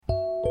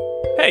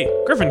Hey,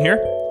 Griffin here.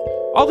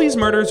 All these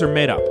murders are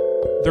made up.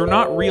 They're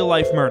not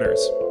real-life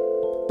murders.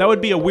 That would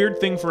be a weird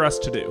thing for us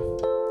to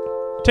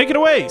do. Take it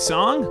away,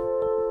 song!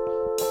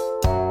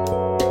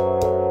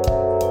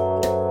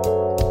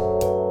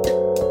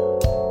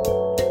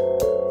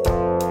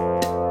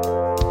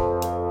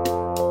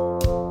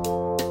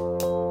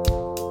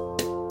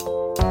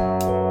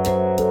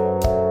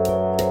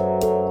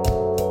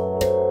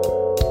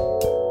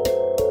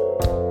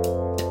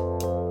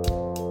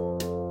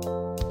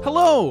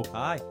 Hello!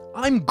 Hi,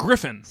 I'm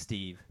Griffin.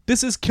 Steve.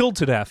 This is Killed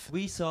to Death.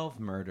 We solve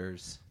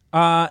murders.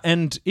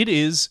 And it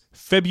is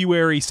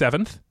February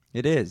 7th.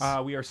 It is.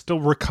 We are still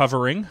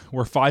recovering.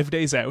 We're 5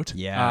 days out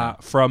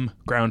from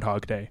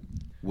Groundhog Day.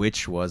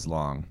 Which was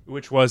long.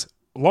 Which was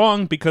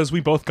long because we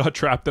both got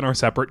trapped in our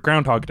separate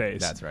Groundhog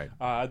Days. That's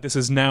right. This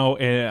is now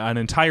an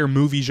entire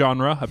movie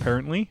genre,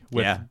 apparently.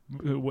 With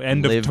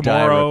End Live, of Die,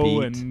 Tomorrow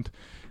repeat. and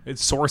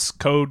it's Source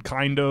Code,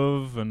 kind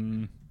of,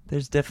 and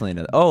There's definitely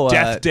another. Oh,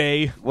 Death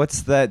Day.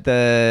 What's that?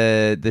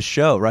 The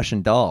show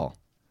Russian Doll.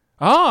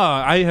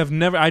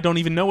 I don't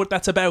even know what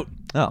that's about.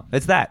 Oh,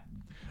 it's that.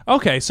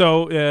 Okay,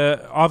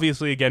 so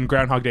obviously, again,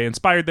 Groundhog Day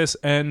inspired this,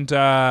 and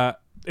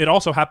it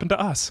also happened to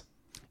us.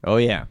 Oh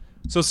yeah.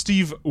 So,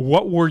 Steve,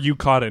 what were you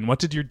caught in? What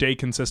did your day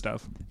consist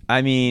of?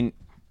 I mean,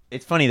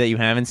 it's funny that you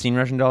haven't seen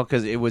Russian Doll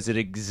because it was at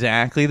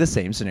exactly the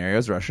same scenario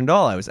as Russian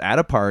Doll. I was at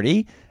a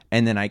party,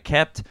 and then I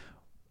kept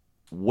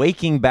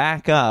waking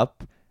back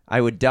up.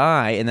 I would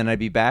die, and then I'd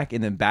be back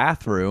in the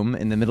bathroom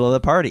in the middle of the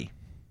party.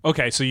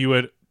 Okay, so you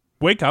would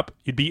wake up,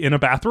 you'd be in a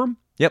bathroom?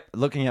 Yep,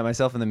 looking at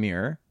myself in the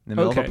mirror in the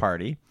middle of Okay. a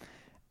party.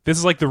 This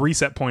is like the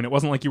reset point. It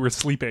wasn't like you were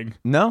sleeping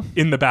No,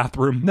 in the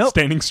bathroom, Nope.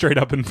 standing straight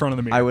up in front of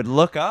the mirror. I would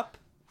look up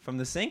from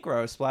the sink where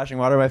I was splashing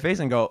water on my face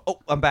and go, "Oh,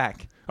 I'm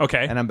back,"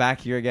 Okay. and I'm back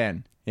here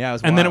again. Yeah, it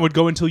was And then it wild. would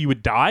go until you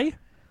would die?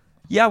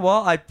 Yeah,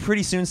 well, I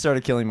pretty soon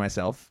started killing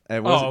myself.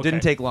 It okay. didn't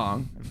take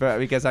long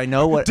because I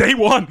know what. Day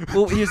one!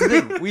 Well, here's the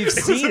thing: we've It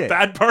seen was a it.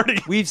 bad party.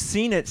 We've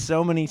seen it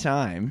so many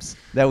times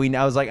that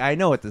I was like, I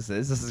know what this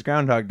is. This is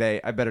Groundhog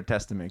Day. I better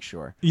test to make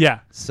sure.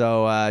 Yeah.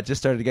 So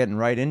just started getting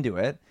right into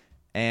it,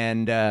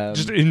 and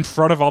Just in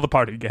front of all the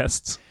party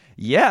guests.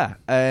 yeah,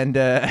 and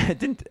it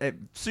didn't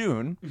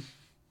soon.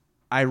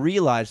 I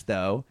realized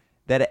though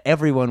that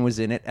everyone was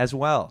in it as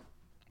well.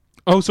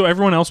 Oh, so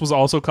everyone else was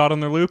also caught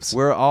on their loops?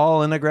 We're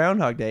all in a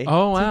Groundhog Day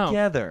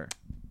together.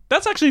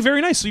 That's actually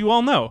very nice, so you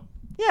all know.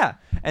 Yeah,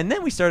 and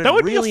then we started. That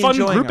would really be a fun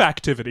enjoying group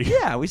activity.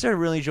 Yeah, we started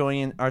really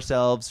enjoying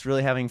ourselves,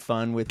 really having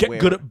fun with. Get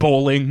good at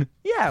bowling.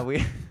 Yeah,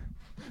 we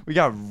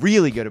got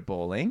really good at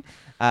bowling.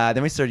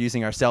 Then we started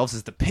using ourselves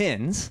as the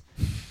pins,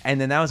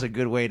 and then that was a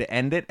good way to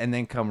end it, and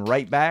then come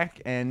right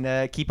back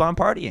and keep on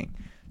partying.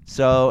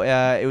 So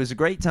it was a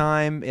great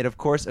time. It of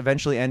course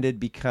eventually ended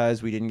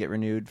because we didn't get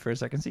renewed for a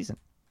second season.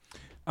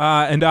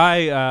 And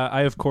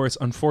I of course,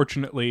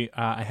 unfortunately,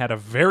 I had a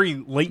very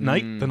late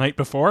night the night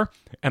before,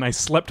 and I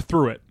slept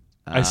through it.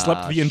 I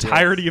slept the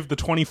entirety of the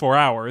 24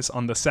 hours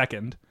on the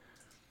second.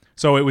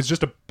 So it was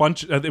just a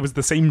bunch. It was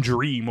the same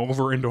dream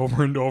over and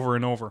over and over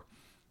and over.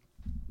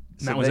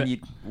 And So that was then it.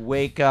 you'd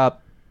wake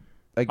up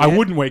again. I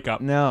wouldn't wake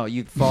up. No,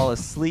 you'd fall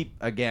asleep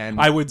again.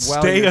 I would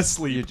while stay you're-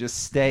 asleep. You'd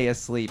just stay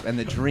asleep, and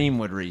the dream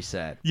would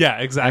reset. Yeah,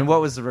 exactly. And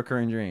what was the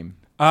recurring dream?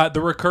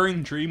 The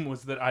recurring dream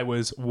was that I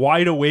was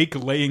wide awake,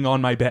 laying on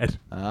my bed,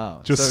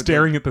 Oh, just so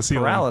staring at the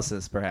ceiling.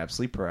 paralysis, perhaps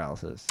sleep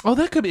paralysis. Oh,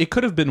 it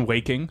could have been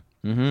waking.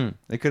 Mm-hmm.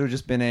 It could have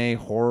just been a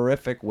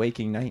horrific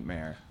waking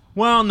nightmare.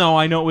 Well, no,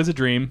 I know it was a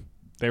dream.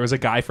 There was a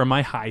guy from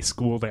my high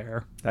school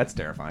there. That's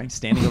terrifying.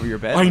 Standing over your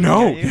bed. I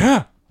know, looking at you?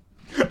 yeah.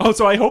 Oh,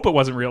 so I hope it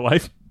wasn't real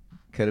life.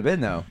 Could have been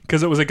though.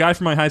 Because it was a guy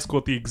from my high school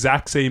at the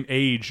exact same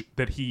age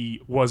that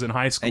he was in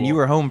high school. And you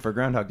were home for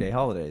Groundhog Day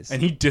holidays.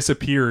 And he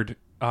disappeared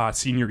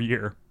senior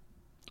year.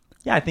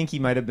 Yeah, I think he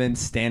might have been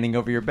standing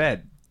over your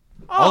bed.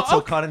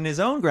 Also caught in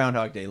his own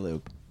Groundhog Day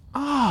loop.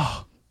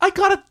 Oh, I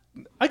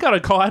gotta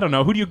call. I don't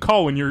know. Who do you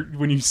call when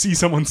you see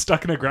someone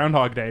stuck in a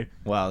Groundhog Day?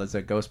 Well, there's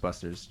a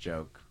Ghostbusters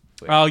joke.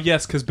 Oh,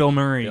 yes, because Bill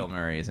Murray. Bill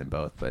Murray is in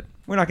both, but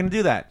we're not going to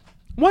do that.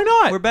 Why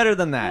not? We're better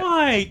than that.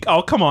 Why?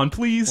 Oh, come on,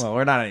 please. Well,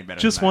 we're not any better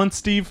Just than once,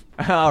 Steve.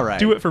 that. All right.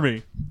 Do it for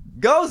me.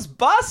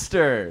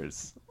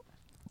 Ghostbusters!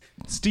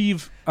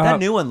 Steve. That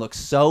new one looks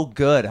so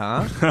good,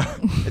 huh?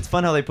 It's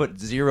fun how they put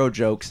zero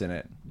jokes in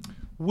it.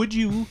 Would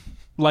you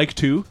like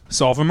to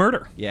solve a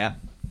murder? Yeah.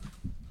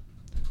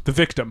 The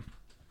victim,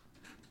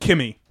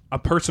 Kimmy, a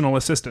personal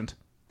assistant.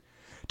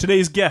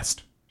 Today's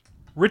guest,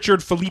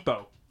 Richard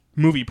Filippo,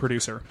 movie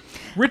producer.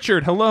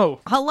 Richard,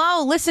 hello.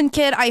 Hello, listen,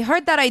 kid. I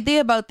heard that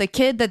idea about the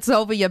kid that's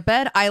over your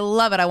bed. I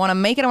love it. I want to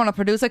make it. I want to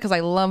produce it because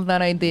I love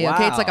that idea.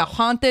 Okay, it's like a Wow.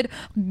 haunted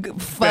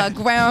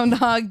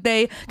Groundhog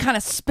Day kind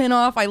of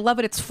spin-off. I love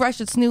it. It's fresh.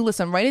 It's new.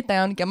 Listen, write it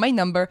down. Get my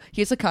number.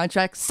 Here's a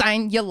contract.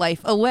 Sign your life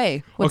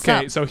away. What's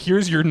Okay, up? so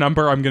here's your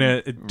number. I'm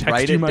gonna text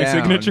Write you it my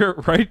down. signature,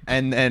 right?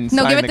 And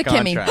No, sign give it the to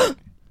Kimmy. contract.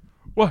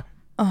 What?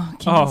 Oh,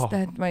 Kimmy's Oh.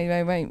 that.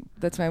 Right.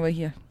 That's why we're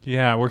here.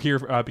 Yeah, we're here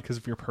because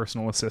of your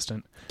personal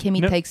assistant.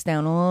 Kimmy No- takes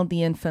down all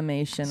the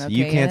information. Okay,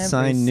 You can't every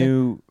sign si-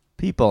 new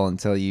people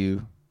until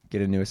you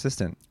get a new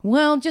assistant?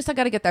 Well, just I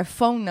got to get their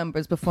phone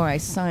numbers before I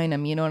sign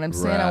them. You know what I'm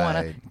saying? I want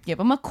to Right. give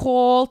them a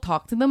call,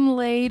 talk to them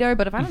later.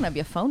 But if I don't have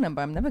your phone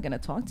number, I'm never going to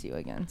talk to you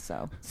again.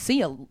 So see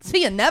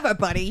you never,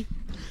 buddy.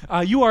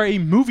 You are a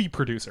movie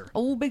producer.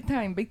 Oh, big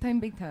time, big time,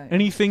 big time.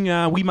 Anything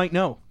we might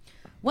know?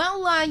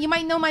 Well, you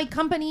might know my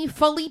company,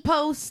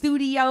 Filippo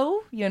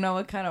Studio. You know,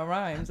 it kind of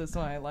rhymes. That's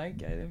why I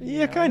like it.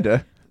 Yeah, kind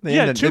of.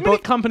 Yeah, too many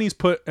companies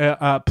put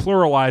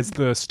pluralize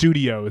the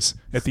studios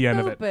at the end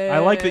of it. I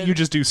like that you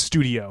just do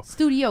studio.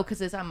 Studio,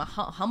 because I'm a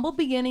humble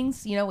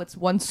beginnings. You know, it's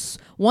one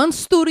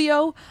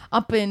studio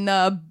up in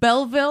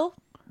Belleville.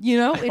 You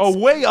know, it's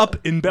Way up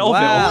in Belleville.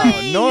 Wow.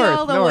 way North,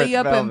 all the North way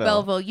up in Belleville.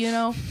 Belleville. You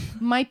know,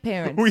 my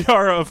parents. We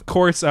are, of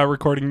course,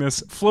 recording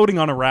this floating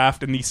on a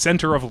raft in the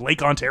center of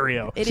Lake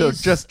Ontario. It So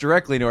is just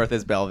directly north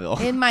is Belleville.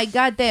 in my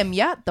goddamn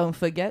yacht. Don't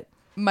forget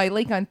my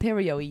Lake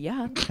Ontario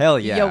yacht. Hell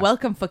yeah. You're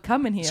welcome for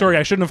coming here. Sorry,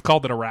 I shouldn't have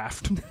called it a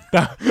raft.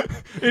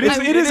 it is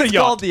a It's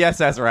yacht. called the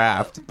SS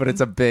Raft, but it's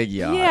a big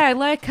yacht. Yeah,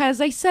 like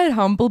as I said,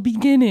 humble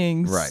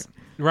beginnings. Right.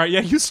 Right,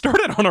 yeah, you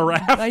started on a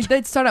raft. I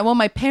did start out. Well,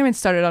 my parents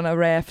started on a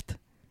raft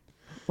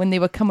when they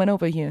were coming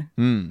over here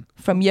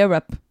from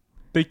Europe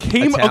They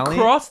came Italian?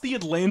 across the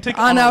Atlantic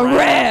on a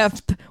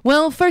raft.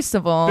 Well, first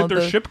of all, Did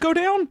their ship go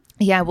down?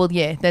 yeah, well,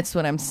 yeah, that's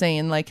what I'm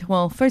saying. Like,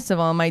 well, first of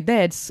all, my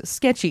dad's a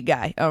sketchy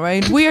guy. All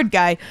right, weird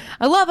guy.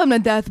 I love him to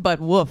death, but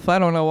woof, I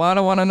don't know. I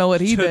don't want to know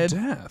what he To did.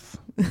 death.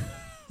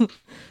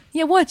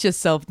 Yeah, watch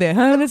yourself there,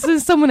 huh? This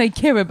is someone I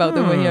care about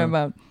that we're here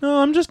about. No,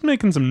 I'm just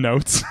making some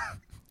notes.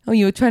 Oh,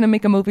 you were trying to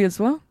make a movie as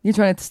well? You're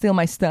trying to steal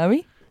my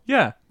story?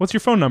 Yeah, what's your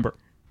phone number?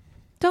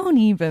 Don't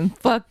even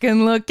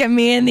fucking look at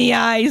me in the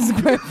eyes,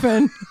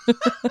 Griffin.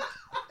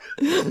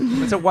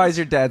 So why is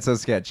your dad so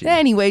sketchy?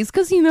 Anyways,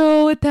 because, you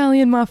know,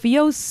 Italian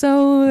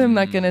mafioso. I'm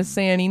not going to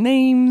say any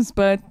names,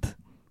 but...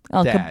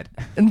 Dad.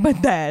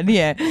 But dad,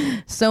 yeah.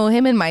 So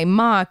him and my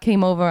ma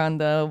came over on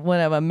the,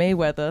 whatever,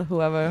 Mayweather,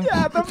 whoever.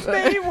 Yeah, the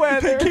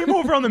Mayweather. They came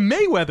over on the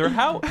Mayweather.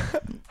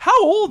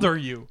 How old are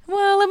you?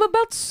 Well, I'm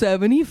about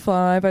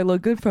 75. I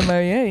look good for my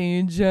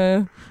age.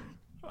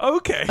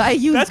 Okay,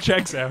 that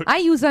checks out. I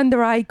use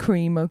under eye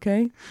cream,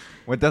 okay?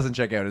 What doesn't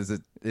check out is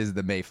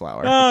the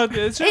Mayflower.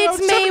 It's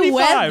It's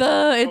 75.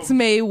 Mayweather. It's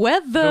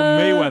Mayweather. The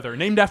Mayweather,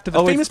 named after the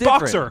Oh, it's famous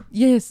different. boxer.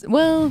 Yes,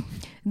 well,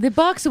 the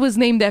boxer was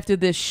named after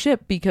this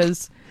ship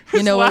because, you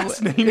His know...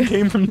 last name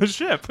came from the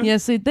ship.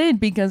 Yes, it did,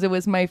 because it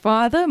was my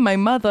father, my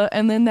mother,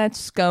 and then that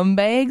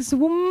scumbag's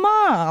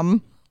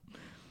mom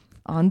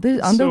on the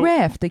So-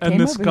 raft. They and came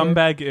the over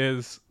scumbag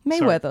is here.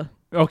 Mayweather.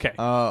 Sorry. Okay.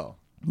 Oh.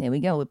 There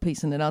we go. We're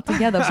piecing it all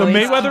together. So boys.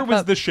 Mayweather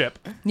was the ship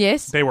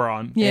Yes. they were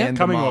on. Yeah. And the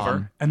coming mom.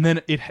 over, and then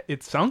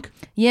it sunk.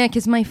 Yeah,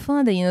 because my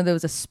father, you know, there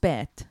was a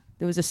spat.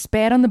 There was a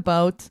spat on the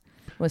boat.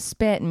 What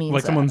spat means?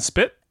 Like someone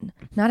spit.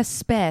 Not a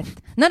spat.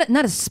 Not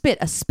a spit.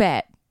 A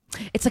spat.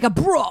 It's like a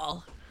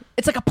brawl.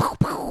 It's like a poof,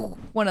 poof,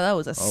 one of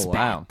those. A Oh, spat.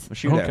 wow. A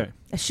shootout. Okay.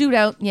 A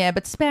shootout. Yeah,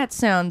 but spat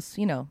sounds,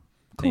 you know,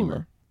 cooler.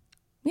 Namer.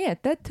 Yeah,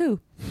 that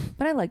too.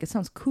 But I like it.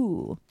 Sounds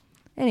cool.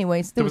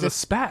 Anyways, There was a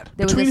spat.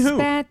 There Between was a who?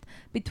 spat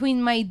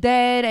between my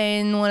dad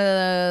and one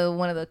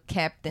of the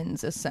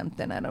captains or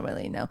something. I don't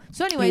really know.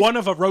 So, anyways, One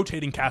of a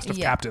rotating cast of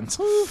yeah. captains.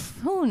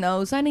 Who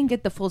knows? I didn't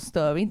get the full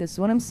story. This is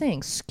what I'm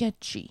saying.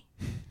 Sketchy.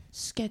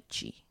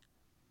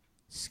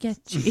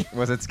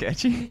 Was it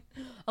sketchy?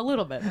 A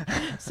little bit.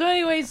 So,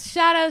 anyways,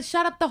 shot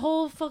up the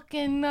whole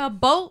fucking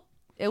boat.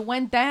 It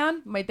went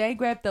down. My dad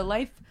grabbed a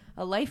life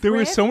There were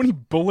raft so many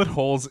bullet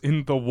holes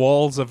in the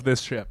walls of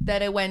this ship.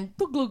 that it went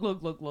glug, glug, glug,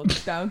 glug,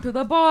 glug, down to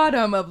the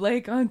bottom of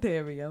Lake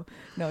Ontario.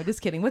 No,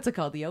 just kidding. What's it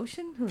called? The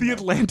ocean? Who The knows?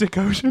 Atlantic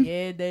Ocean.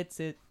 Yeah, that's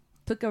it.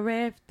 Took a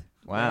raft.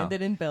 Wow.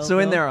 Landed in Belleville. So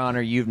in their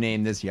honor, you've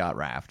named this yacht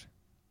Raft.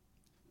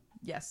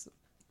 Yes.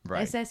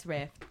 Right. SS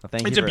raft. Well,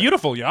 thank It's you a for-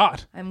 beautiful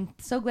yacht. I'm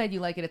so glad you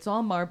like it. It's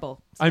all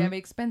marble. It's I'm- very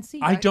expensive.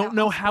 I don't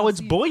know how it's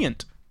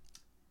buoyant.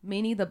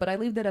 Me neither, but I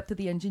leave that up to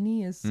the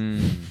engineers. Hmm.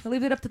 I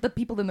leave it up to the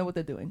people that know what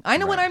they're doing. I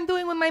know what I'm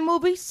doing with my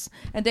movies,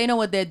 and they know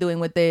what they're doing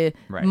with their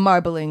Right.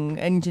 marbling,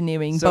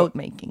 engineering, So- boat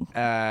making.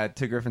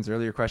 To Griffin's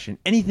earlier question,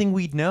 anything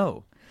we'd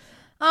know?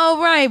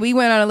 All right, we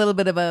went on a little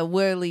bit of a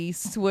whirly,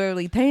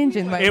 swirly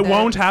tangent right It there.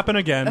 won't happen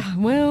again.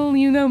 Well,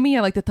 you know me.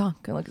 I like to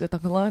talk. I like to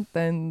talk a lot.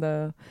 And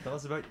Tell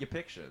us about your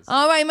pictures.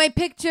 all right, my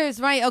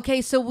pictures. Right.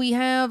 Okay. So we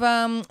have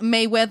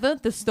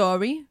Mayweather, the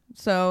story.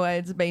 So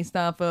it's based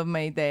off of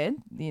my dad.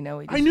 You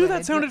know. I knew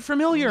that sounded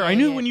familiar. Yeah, I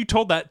knew yeah. when you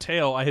told that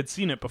tale, I had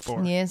seen it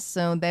before. Yes,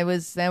 so that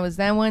was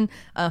that one.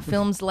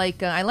 Films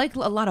like I like a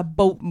lot of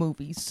boat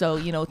movies. So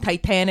you know,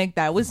 Titanic.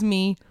 That was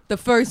me, the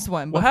first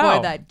one. Before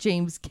Wow. that,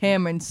 James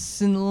Cameron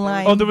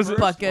slime Oh, there was a-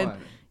 bucket. First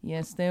one.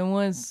 Yes, there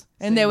was,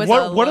 and there was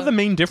What are the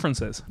main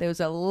differences? there was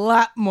a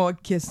lot more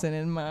kissing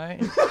in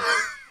mine.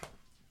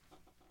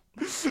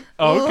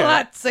 Oh, okay.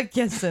 Lots of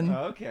kissing.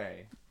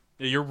 Okay.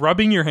 You're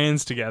rubbing your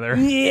hands together.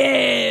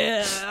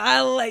 Yeah,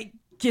 I like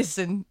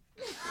kissing.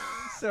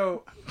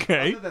 So,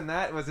 Okay. other than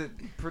that, was it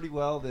pretty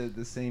well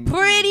the same?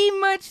 Pretty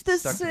much the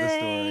Stuck to the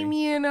same, story.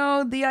 you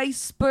know, the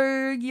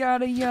iceberg,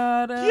 yada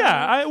yada.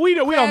 Yeah, we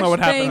all know what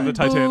happened in the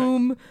Crash, bang, Titanic.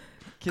 Boom.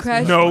 Kissing Crash-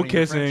 with No one of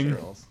your French kissing.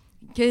 girls.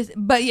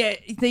 But yeah,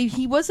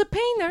 he was a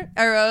painter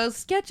or a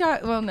sketch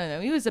art. Well, no,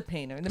 he was a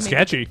painter.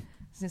 Sketchy.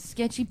 He's a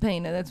sketchy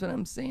painter. That's what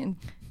I'm saying.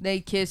 They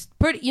kissed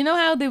pretty. You know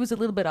how there was a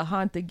little bit of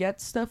hard to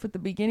get stuff at the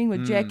beginning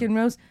with Jack and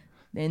Rose.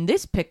 In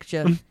this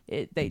picture,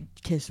 they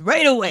kiss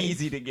right away.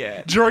 Easy to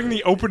get. During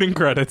the opening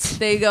credits.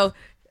 They go,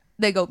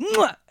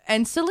 mwah!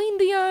 And Celine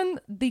Dion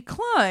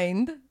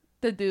declined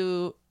to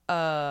do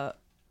a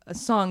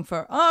song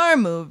for our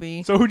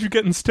movie. So who'd you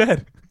get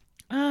instead?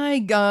 I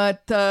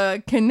got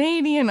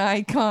Canadian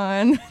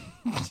icon.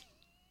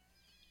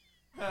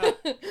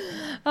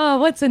 Oh,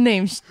 what's her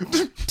name?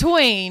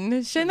 Twain.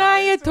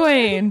 Shania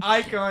Twain.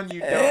 Icon you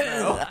don't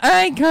know.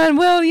 Icon.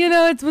 Well,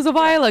 it was a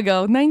while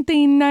ago.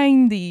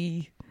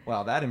 1990.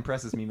 Wow, that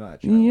impresses me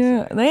much.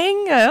 Yeah.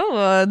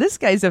 This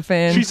guy's a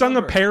fan. She sung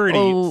a parody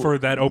for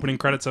that opening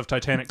credits of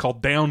Titanic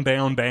called Down,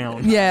 Down,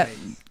 Down. Yeah.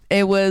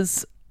 It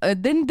was...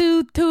 It didn't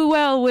do too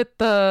well with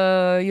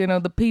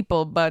the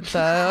people, but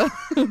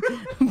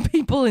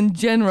people in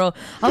general.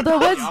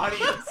 Although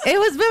it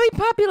was very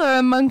popular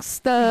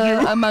amongst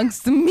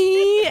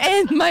me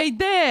and my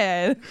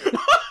dad.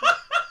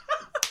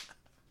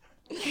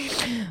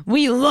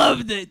 We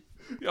loved it.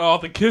 Oh,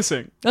 the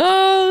kissing.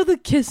 Oh, the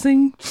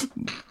kissing.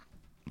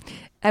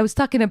 I was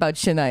talking about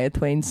Shania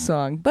Twain's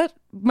song, but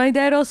my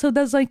dad also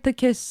does like to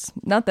kiss.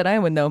 Not that I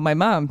would know. My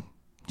mom,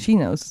 she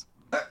knows,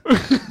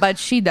 but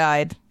she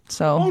died.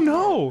 So, oh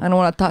no! I don't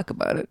want to talk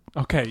about it.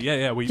 Okay,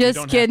 yeah. We just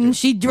don't kidding. have to.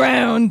 She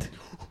drowned.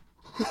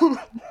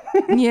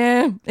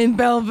 Yeah, in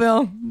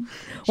Belleville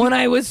when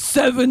I was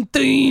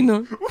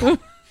 17.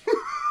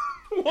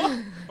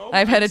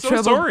 I've had so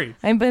trouble. Sorry.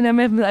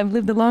 I've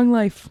lived a long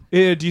life.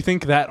 Do you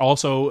think that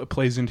also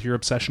plays into your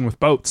obsession with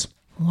boats?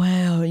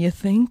 Well, you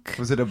think?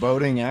 Was it a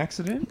boating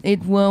accident?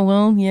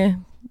 Well, yeah.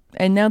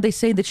 And now they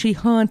say that she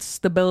haunts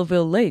the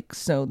Belleville Lake,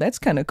 so that's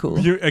kind of cool.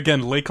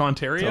 Again, Lake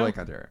Ontario? So Lake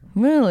Ontario.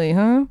 Really,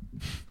 huh?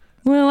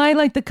 Well, I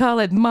like to call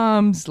it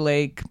Mom's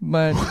Lake,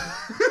 but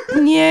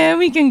yeah,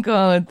 we can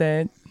call it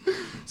that.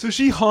 So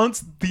she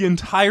haunts the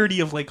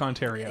entirety of Lake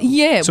Ontario.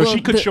 Yeah. So she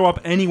could show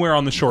up anywhere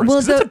on the shores. Well,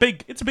 it's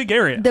a big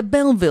area. The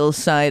Belleville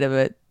side of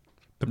it.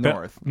 The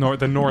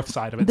the north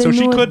side of it. The So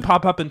she north- could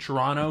pop up in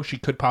Toronto. She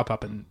could pop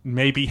up in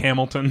maybe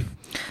Hamilton.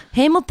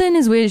 Hamilton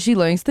is where she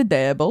learns to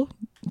dabble.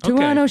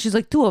 Toronto, Okay. she's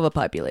like too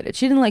overpopulated.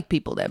 She didn't like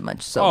people that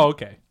much. So Oh,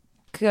 okay.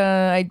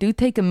 I do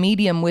take a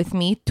medium with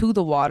me to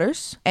the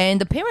waters, and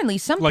apparently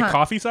sometimes Like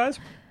coffee size?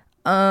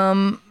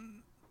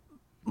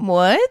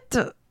 what?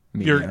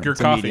 Your It's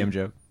a coffee. medium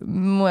joke.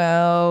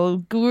 Well,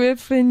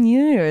 Griffin,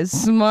 you're a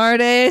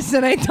smartass,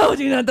 and I told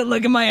you not to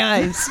look in my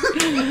eyes.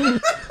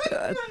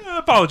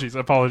 Apologies.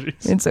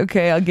 It's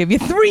okay. I'll give you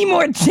 3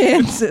 more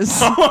chances.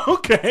 Oh,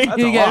 okay.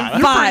 You You're get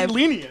pretty 5.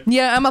 lenient.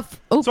 Yeah, I'm a.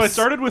 Oops. So I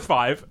started with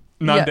 5.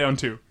 Now Yeah. I'm down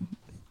 2.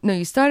 No,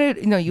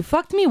 you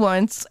fucked me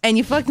once, and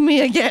you fucked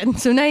me again.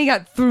 So now you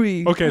got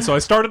 3. Okay, so I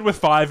started with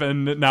 5,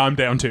 and now I'm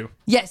down 2.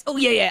 Yes. Oh,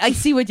 yeah. I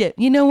see what you...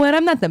 You know what?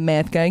 I'm not the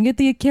math guy. Get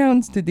the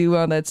accountants to do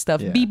all that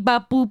stuff. Yeah. Beep,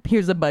 bop, boop.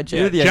 Here's a budget.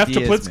 You're the Jeff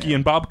ideas, Toplitsky man.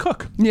 and Bob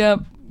Cook. Yep.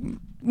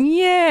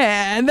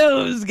 Yeah,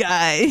 those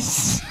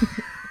guys.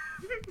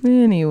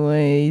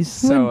 Anyways.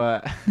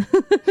 So,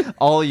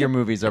 all your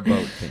movies are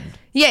boat themed.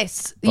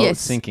 Yes. Boat Yes.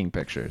 sinking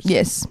pictures.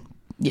 Yes.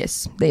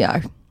 Yes, they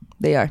are.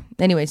 They are.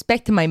 Anyways,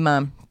 back to my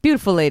mom.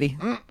 Beautiful lady.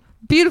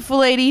 Beautiful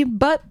lady,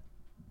 but...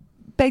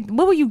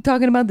 What were you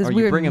talking about? This Or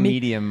weird... you bring a me-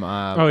 medium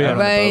yeah. out on the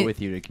Right. boat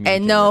with you to communicate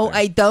And no, with her.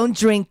 I don't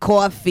drink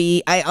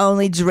coffee. I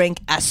only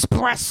drink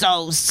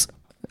espressos.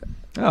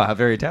 Oh, how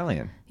very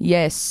Italian.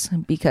 Yes,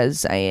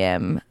 because I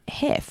am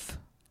half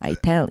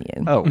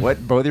Italian. Oh,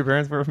 what? Both your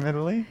parents were from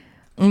Italy?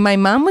 My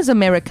mom was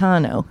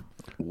Americano.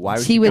 Why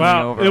was She she would-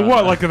 coming Wow. over on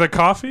What, that? like the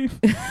coffee?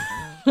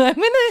 I'm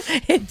gonna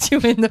hit you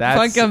in the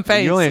fucking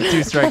face. You only have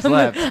 2 strikes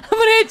left. I'm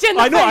gonna hit you in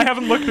the I know, face. I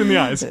haven't looked in the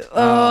eyes. Him.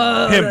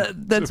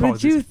 That's what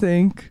Apologies. you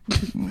think.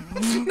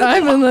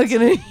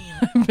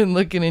 I've been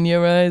looking in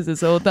your eyes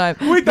this whole time.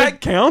 Wait,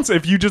 that counts?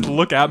 If you just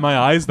look at my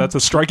eyes, that's a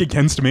strike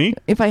against me?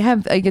 If I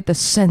get the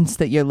sense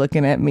that you're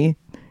looking at me,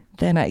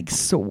 then I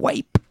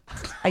swipe.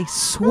 I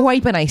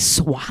swipe and I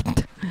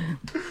swat.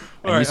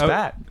 And you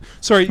spat.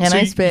 Sorry, And so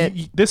I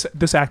spit.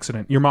 this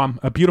accident, your mom,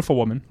 a beautiful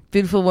woman.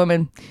 Beautiful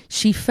woman.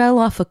 She fell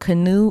off a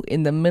canoe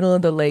in the middle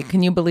of the lake.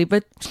 Can you believe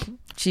it?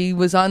 She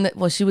was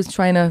she was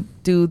trying to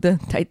do the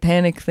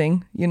Titanic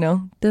thing, you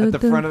know. At the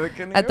front of the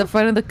canoe? At the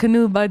front of the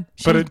canoe, bud.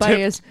 She But was it by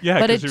tipped. us. Yeah,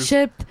 but 'cause it she was-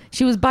 chipped.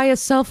 She was by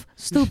herself,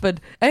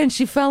 stupid. And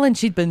she fell and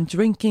she'd been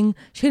drinking.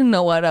 She didn't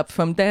know what up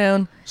from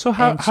down. So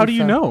how And she do you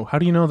fell. know? How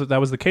do you know that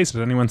was the case?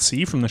 Did anyone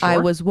see from the shore? I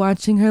was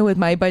watching her with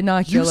my You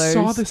binoculars.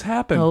 saw this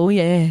happen. Oh,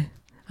 yeah.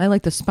 I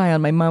like to spy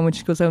on my mom when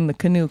she goes out in the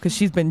canoe because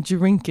she's been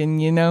drinking,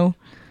 you know.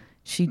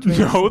 She drinks.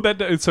 No,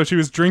 so she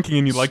was drinking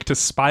and you like to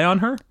spy on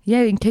her?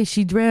 Yeah, in case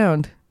she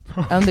drowned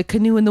on the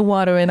canoe in the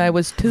water, and I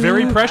was too.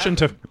 Very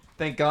prescient of...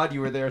 Thank God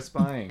you were there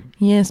spying.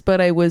 Yes,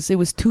 but it was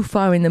too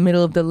far in the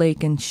middle of the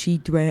lake, and she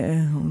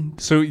drowned.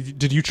 So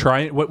did you try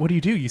it? What do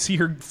you do? You see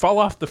her fall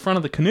off the front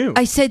of the canoe.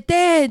 I said,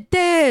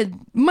 Dad,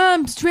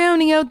 Mom's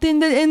drowning out in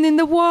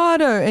the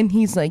water, and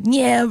he's like,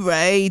 yeah,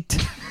 right.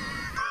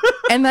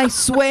 And I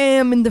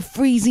swam in the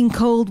freezing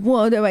cold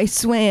water. I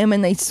swam,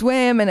 and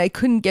I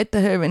couldn't get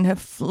to her, and her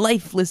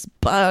lifeless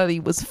body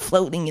was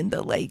floating in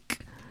the lake.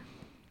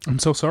 I'm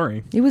so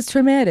sorry. It was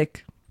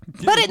traumatic.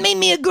 But it made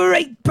me a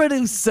great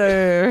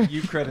producer.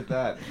 You credit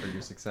that for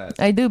your success.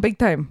 I do, big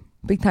time.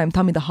 Big time.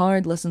 Taught me the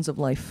hard lessons of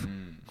life.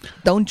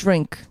 Don't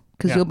drink,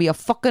 because you'll be a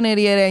fucking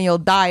idiot and you'll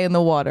die in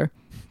the water.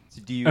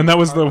 So do you And that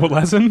was the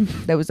lesson?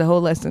 That was the whole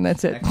lesson.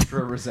 That's it.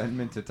 extra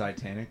resentment to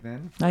Titanic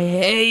then? I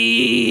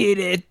hate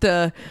it.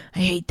 I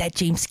hate that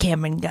James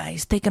Cameron guy.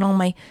 He's taking all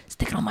my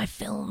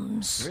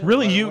films.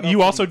 Really? What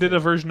You else also did a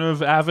version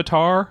of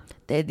Avatar?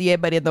 Yeah,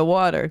 but in the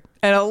water.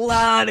 And a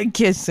lot of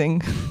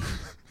kissing.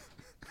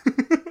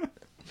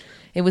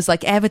 It was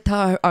like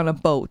Avatar on a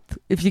boat,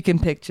 if you can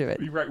picture it.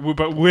 Right,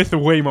 but with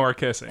way more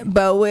kissing.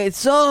 But with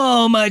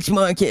so much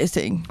more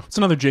kissing. It's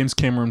another James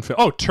Cameron film.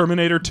 Oh,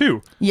 Terminator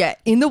 2. Yeah,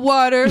 in the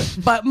water,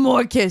 but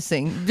more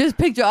kissing. Just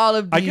picture all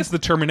of these. I guess the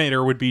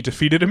Terminator would be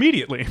defeated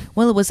immediately.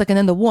 Well, it was like an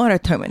underwater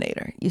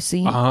Terminator, you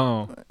see?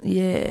 Oh.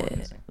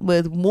 Yeah.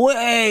 With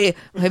way...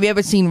 Have you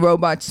ever seen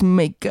robots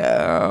make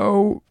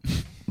out?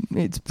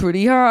 It's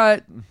pretty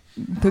hot.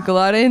 Took a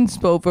lot of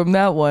inspo from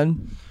that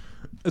one.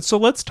 So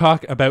let's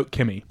talk about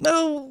Kimmy.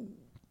 No.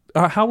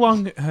 How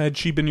long had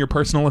she been your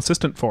personal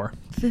assistant for?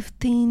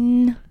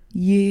 15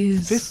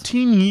 years.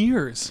 15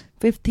 years.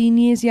 15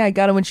 years? Yeah, I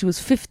got her when she was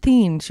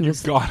 15. She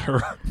was... Got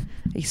her.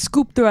 I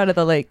scooped her out of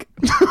the lake.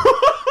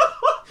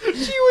 She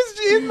was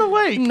in the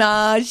lake.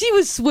 Nah, she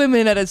was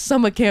swimming at a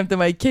summer camp that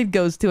my kid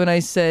goes to, and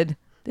I said,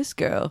 this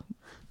girl's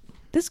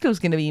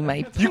gonna be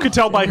my... You could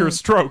tell by her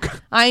stroke.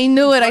 I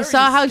knew it. I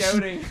saw how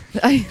Scouting.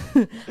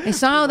 I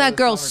saw how that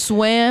girl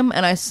swam,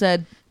 and I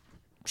said,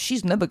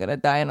 she's never gonna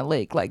die in a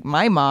lake like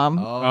my mom.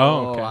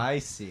 Oh, okay. I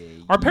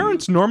see. Are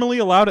parents normally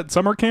allowed at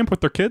summer camp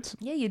with their kids?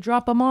 Yeah, you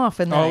drop them off,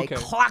 and then okay. I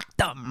clocked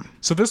them.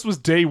 So this was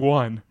day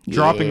one,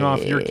 dropping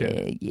off your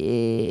kid.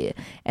 Yeah,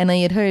 and I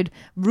had heard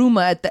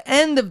rumor at the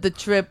end of the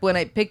trip when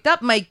I picked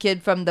up my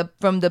kid from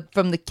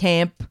the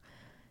camp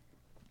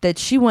that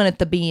she wanted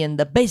to be in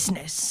the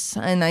business,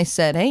 and I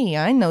said, "Hey,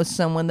 I know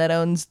someone that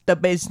owns the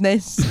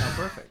business." Oh,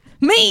 perfect.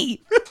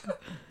 Me.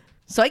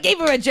 So I gave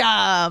her a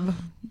job,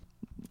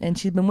 and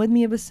she's been with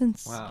me ever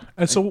since. Wow.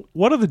 And so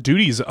what are the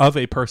duties of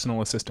a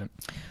personal assistant?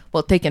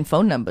 Well, taking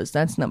phone numbers,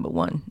 that's number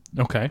one.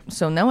 Okay.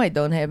 So now I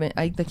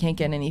can't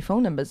get any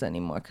phone numbers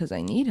anymore because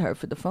I need her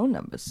for the phone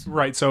numbers.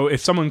 Right, so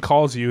if someone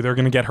calls you, they're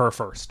going to get her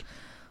first.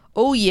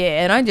 Oh,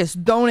 yeah, and I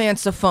just don't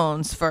answer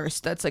phones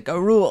first. That's like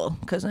a rule,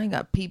 because I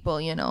got people,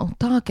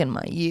 talking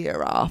my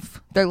ear off.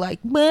 They're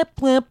like, blah,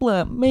 blah,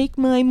 blah, make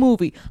my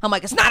movie. I'm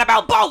like, it's not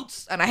about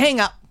boats! And I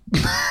hang up.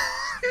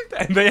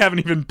 And they haven't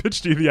even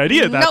pitched you the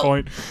idea at that No.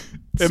 point.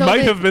 It So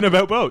might have been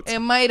about boats. It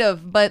might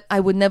have, but I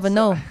would never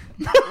know.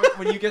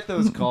 When you get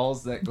those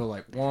calls that go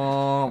like,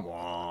 wah,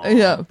 wah,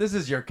 Yeah. this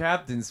is your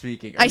captain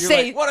speaking. I And you're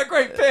say- like, what a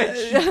great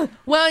pitch.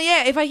 Well,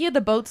 yeah, if I hear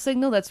the boat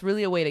signal, that's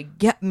really a way to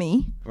get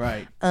me.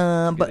 Right.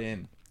 But Get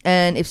in.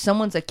 And if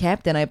someone's a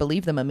captain, I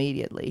believe them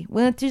immediately.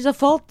 Well, there's a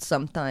fault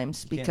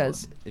sometimes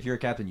because... If you're a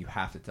captain, you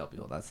have to tell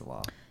people. That's the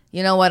law.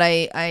 You know what?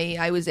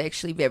 I was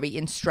actually very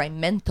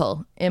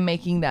instrumental in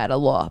making that a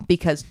law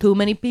because too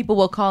many people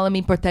were calling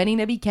me pretending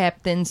to be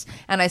captains,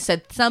 and I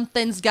said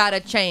something's got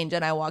to change.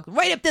 And I walked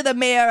right up to the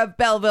mayor of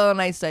Belleville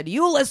and I said,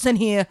 "You listen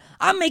here.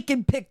 I'm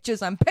making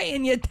pictures. I'm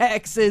paying your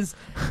taxes,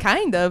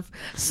 kind of.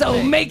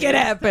 So make it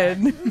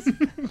happen."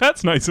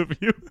 That's nice of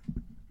you.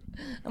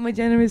 I'm a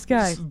generous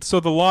guy. So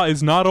the law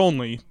is not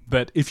only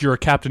that if you're a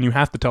captain, you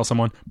have to tell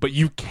someone, but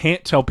you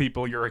can't tell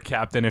people you're a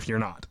captain if you're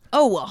not.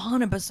 Oh,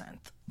 100%.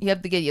 You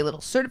have to get your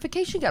little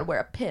certification. You got to wear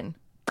a pin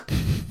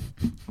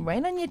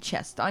right on your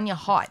chest, on your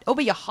heart,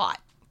 over your heart.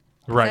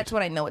 Right. That's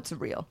when I know it's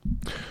real.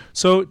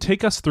 So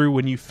take us through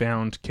when you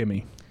found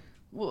Kimmy.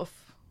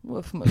 Woof.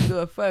 Woof, my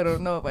goof. I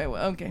don't know if I will.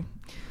 Okay.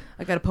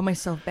 I got to put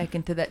myself back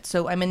into that.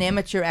 So I'm an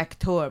amateur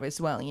actor as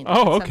well.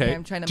 Oh, okay.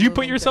 I'm trying to Do you move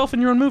put into- yourself in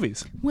your own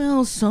movies?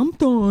 Well,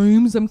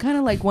 sometimes. I'm kind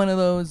of like one of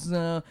those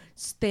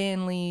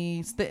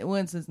Stanley...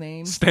 what's his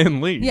name?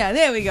 Stan Lee. Yeah,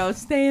 there we go.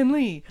 Stan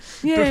Lee.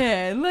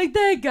 Yeah, like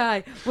that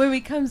guy. Where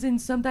he comes in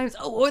sometimes.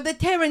 Oh, or the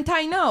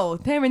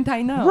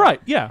Tarantino.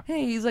 Right, yeah.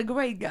 Hey, he's a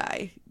great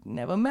guy.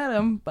 Never met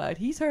him, but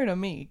he's heard of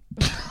me.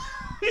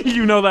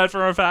 You know that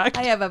for a fact?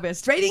 I have a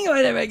restraining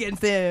order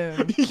against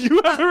him.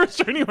 You have a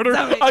restraining order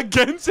Sorry.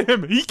 against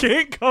him. He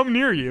can't come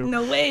near you.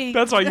 No way.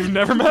 That's why you've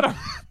never met him.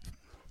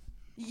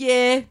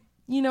 Yeah.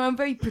 I'm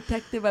very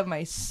protective of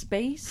my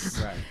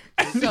space.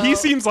 Right. So- He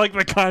seems like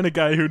the kind of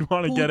guy who'd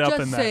want to Who get up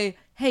just in that. say,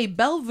 "Hey,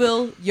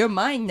 Belleville, you're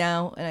mine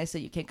now." And I say,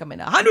 "You can't come in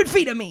 100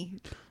 feet of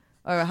me."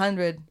 Or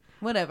 100,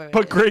 whatever.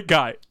 But great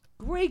guy.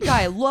 Great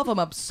guy. I love him.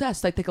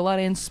 Obsessed. I take a lot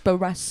of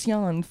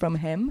inspiration from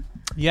him.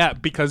 Yeah,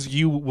 because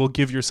you will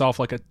give yourself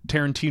like a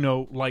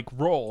Tarantino-like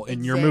role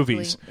in your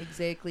movies.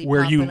 Exactly.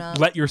 Where you up.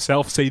 let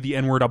yourself say the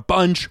N-word a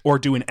bunch or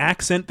do an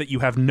accent that you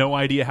have no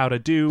idea how to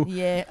do.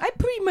 Yeah, I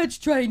pretty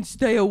much try and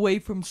stay away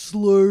from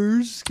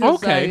slurs.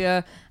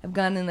 Okay. I've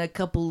gotten in a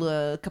couple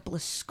of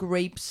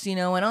scrapes,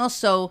 and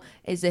also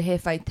as a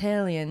half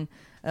Italian,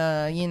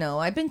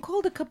 I've been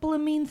called a couple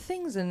of mean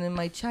things in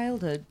my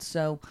childhood,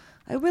 so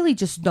I really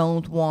just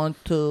don't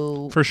want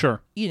to, For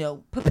sure.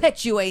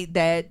 Perpetuate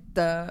that.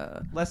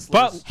 Less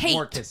hate.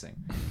 more kissing.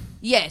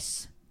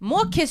 Yes,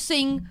 more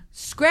kissing,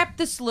 scrap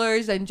the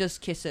slurs, and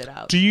just kiss it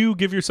out. Do you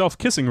give yourself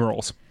kissing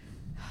roles?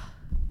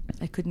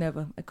 I could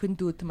never. I couldn't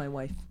do it to my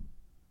wife.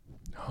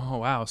 Oh,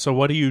 wow. So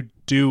what do you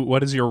do?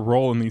 What is your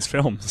role in these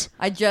films?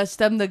 I'm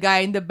the guy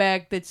in the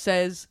back that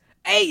says,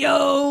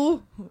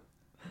 "Ayo!"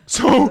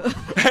 So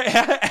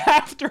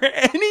after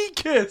any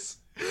kiss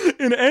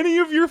in any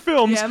of your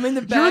films, Yeah, I'm in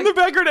the you're in the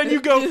back. background and you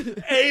go,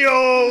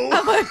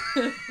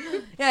 "Ayo!"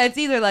 Yeah, it's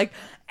either like,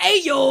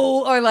 "Ayo!"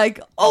 or like,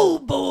 "Oh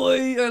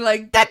boy!" or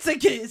like, "That's a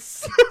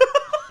kiss."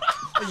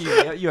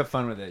 You have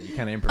fun with it. You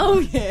kind of improvise. Oh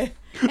yeah,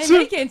 and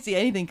they can't see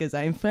anything because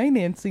I'm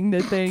financing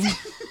the thing.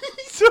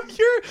 So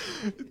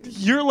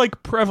you're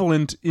like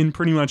prevalent in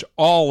pretty much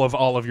all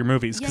of your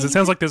movies because Yeah, it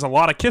sounds like there's a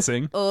lot of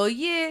kissing. Oh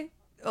yeah.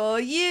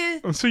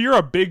 So you're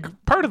a big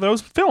part of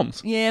those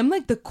films. Yeah, I'm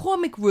like the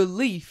comic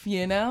relief,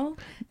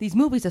 These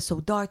movies are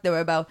so dark. They're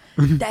about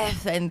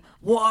death and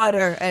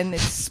water, and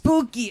it's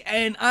spooky,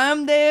 and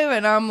I'm there,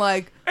 and I'm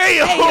like,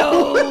 Ayo!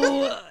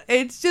 Ayo!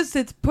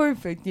 It's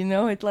perfect,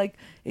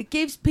 it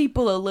gives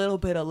people a little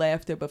bit of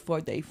laughter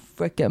before they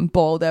frickin'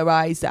 bawl their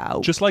eyes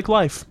out. Just like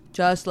life.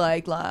 Just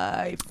like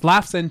life.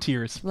 Laughs and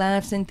tears.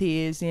 Laughs and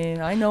tears,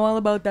 yeah. I know all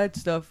about that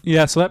stuff.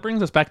 Yeah, so that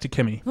brings us back to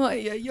Kimmy.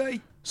 Ay, ay, ay.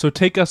 So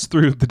take us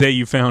through the day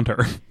you found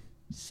her.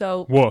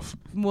 So Woof.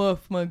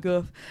 woof, my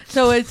goof.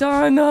 So it's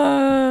on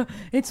so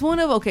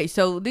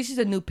this is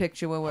a new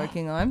picture we're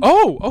working on.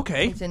 Oh,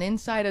 okay. It's an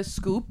insider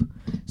scoop.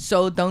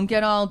 So don't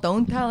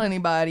tell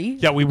anybody.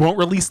 Yeah, we won't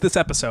release this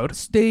episode.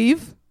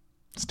 Steve,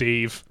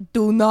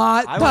 do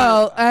not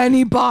tell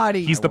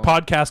anybody. He's the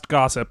podcast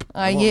gossip.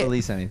 I won't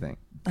release anything.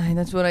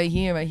 That's what I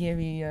hear. I hear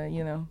he,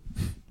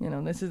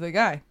 this is the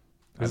guy.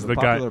 This is a the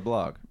popular guy.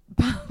 blog.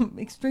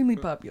 Extremely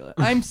popular.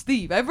 I'm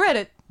Steve. I've read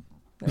it.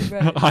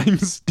 I'm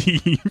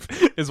Steve,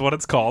 is what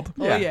it's called.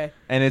 Oh, yeah.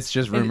 And it's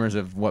just rumors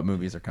of what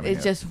movies are coming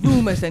It's out. just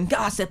rumors and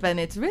gossip, and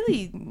it's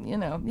really,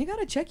 you got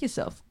to check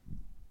yourself.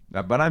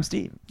 But I'm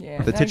Steve.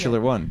 Yeah, The titular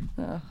one.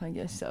 Oh, I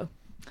guess so.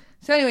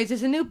 So, anyways,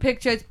 there's a new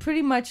picture. It's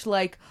pretty much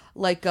like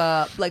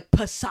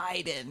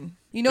Poseidon.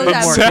 You know But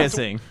that more Except-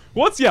 kissing.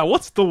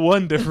 What's the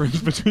one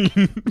difference between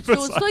So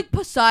it's like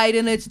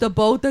Poseidon. It's the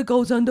boat that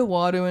goes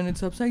underwater and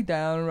it's upside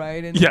down,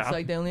 right? And Yeah. it's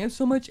like they only have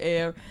so much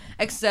air.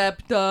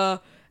 Except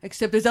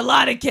there's a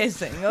lot of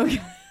kissing.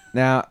 Okay.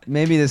 Now,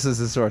 maybe this is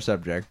a sore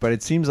subject, but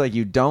it seems like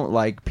you don't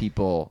like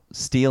people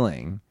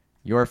stealing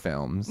your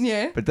films.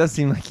 Yeah. But it does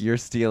seem like you're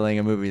stealing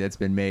a movie that's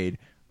been made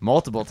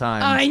multiple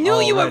times. I knew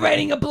you were already.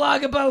 writing a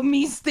blog about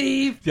me,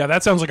 Steve. Yeah,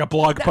 that sounds like a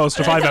blog post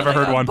if I've ever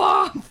heard one.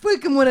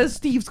 Freaking one of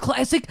Steve's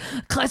classics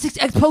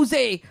expose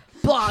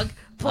blog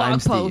I'm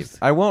Steve. post.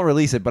 I won't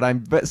release it, but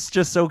I'm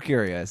just so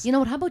curious. You know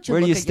what? How about you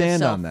Where look do you at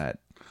stand yourself? on that?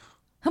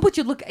 How about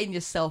you look at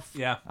yourself?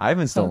 Yeah. I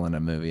haven't stolen a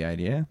movie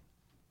idea.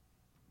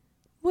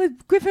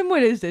 What, Griffin?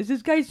 What is this?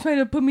 This guy's trying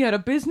to put me out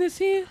of business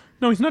here.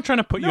 No, he's not trying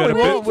to put you out we of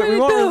won't, business. trying we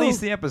to won't do? release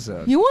the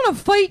episode. You want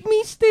to fight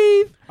me,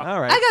 Steve? All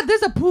right.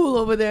 There's a pool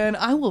over there, and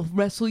I will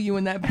wrestle you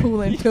in that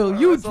pool until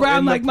you wrestle drown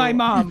in the like my pool.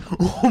 mom.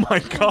 Oh my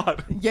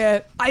god.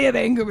 Yeah, I have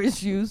anger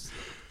issues.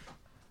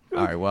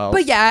 All right, well,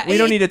 But yeah, we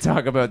don't need to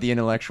talk about the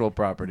intellectual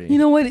property. You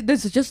know what?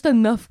 There's just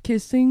enough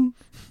kissing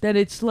that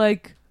it's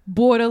like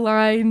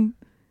borderline.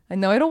 I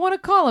know I don't want to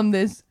call them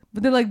this,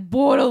 but they're like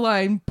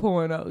borderline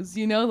pornos,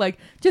 like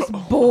just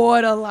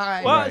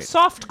borderline. Well, Right.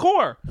 soft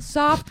core.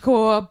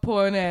 Softcore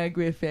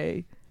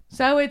pornography.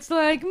 So it's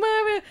like,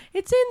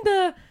 it's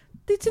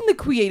in the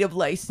creative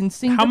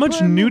licensing. How much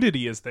department.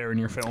 nudity is there in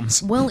your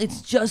films? Well,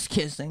 it's just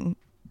kissing.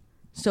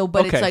 So,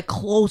 but Okay. it's like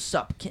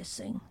close-up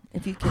kissing,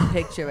 if you can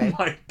picture it.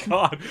 My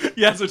god.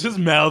 Yeah, so just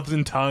mouths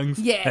and tongues.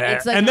 Yeah, there.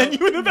 it's like and then a-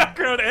 you in the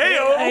background,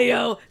 ayo.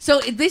 Ayo. So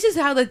this is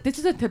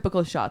a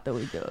typical shot that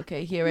we do.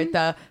 Okay, here at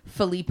the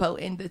Filippo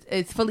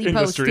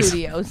Industries.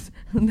 Studios.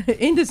 The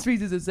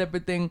Industries is a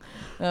separate thing,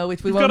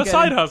 which we You've won't got a get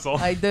side in- hustle.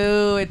 I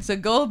do. It's a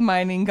gold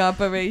mining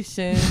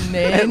operation.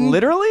 And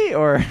Literally,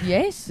 or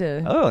yes,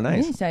 sir. Oh,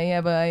 nice. Yes,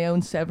 I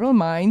own several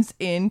mines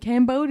in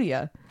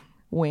Cambodia.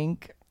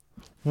 Wink.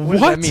 what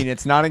does that mean?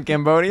 It's not in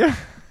Cambodia.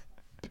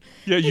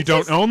 Yeah, you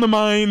don't own the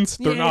mines.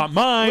 They're Yeah. not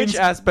mines. Which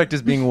aspect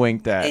is being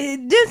winked at?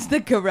 Just the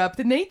corrupt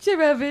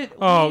nature of it.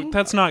 Oh, Wink.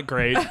 that's not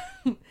great.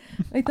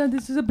 I thought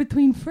this was a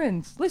between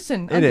friends.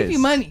 Listen, I'll It give is. you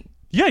money.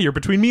 Yeah, you're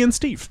between me and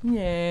Steve.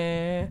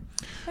 Yeah.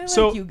 I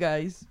So- like you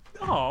guys.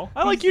 Oh,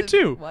 I like you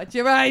too. Watch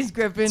your eyes,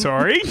 Griffin.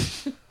 Sorry.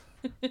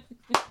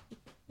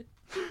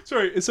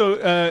 Sorry.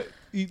 So,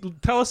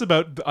 tell us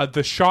about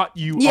the shot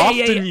you Yeah,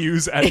 often yeah.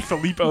 use at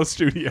Filippo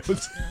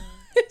Studios.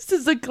 This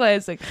is a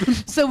classic.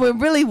 So we're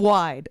really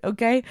wide,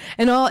 okay?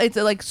 And it's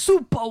like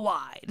super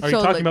wide. Are you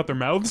talking about their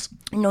mouths?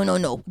 No.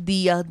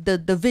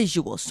 The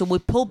visuals. So we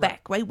pull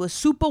back, right? We're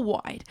super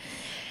wide.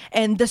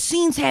 And the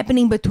scene's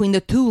happening between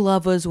the two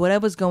lovers,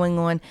 whatever's going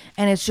on,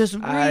 and it's just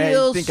real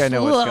slow. I think I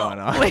know what's going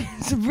on.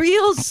 It's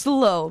real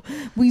slow.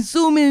 We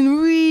zoom in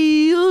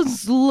real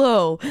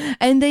slow,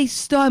 and they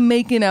start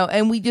making out,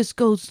 and we just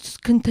go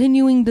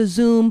continuing the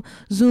zoom.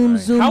 How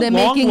They're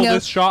long making will out.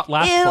 this shot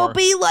last It'll for?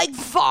 be like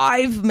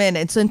 5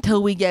 minutes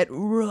until we get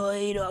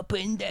right up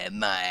in their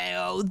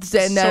mouths,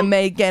 and they're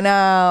making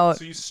out.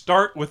 So you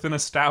start with an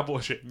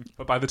establishing,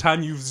 but by the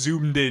time you've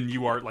zoomed in,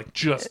 you are like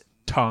just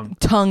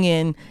tongue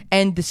in,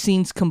 and the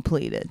scene's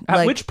completed.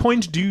 At which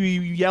point do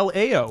you yell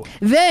Ayo?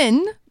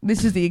 Then,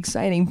 this is the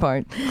exciting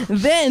part,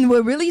 then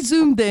we're really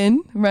zoomed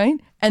in, right?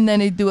 And then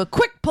they do a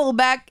quick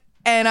pullback,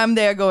 and I'm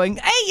there going,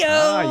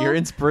 Ayo! Your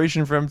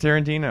inspiration from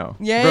Tarantino.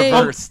 Yay.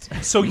 Reversed.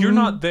 So you're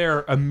not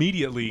there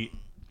immediately.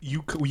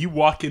 You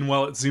walk in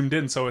while it's zoomed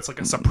in, so it's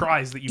like a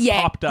surprise that you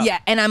popped up. Yeah,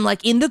 and I'm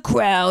like in the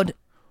crowd,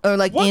 or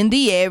like What? in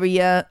the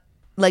area.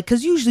 Like,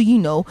 because usually,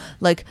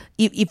 like,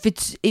 if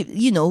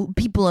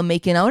people are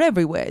making out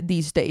everywhere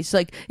these days.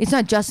 Like, it's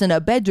not just in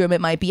a bedroom. It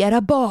might be at a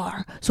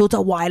bar. So it's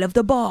a wide of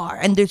the bar.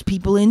 And there's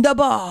people in the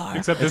bar.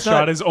 Except this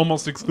shot is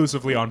almost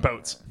exclusively on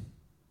boats.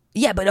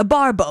 Yeah, but a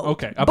bar boat.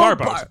 Okay, a bar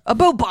boat. A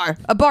boat bar.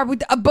 A boat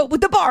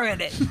with the bar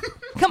in it.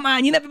 Come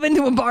on, you never been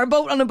to a bar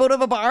boat on a boat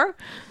of a bar?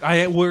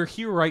 We're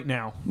here right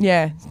now.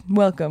 Yeah,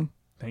 welcome.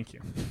 Thank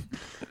you.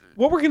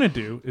 What we're going to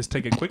do is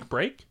take a quick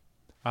break.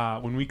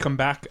 When we come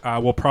back,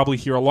 we'll probably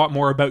hear a lot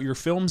more about your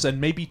films and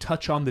maybe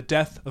touch on the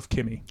death of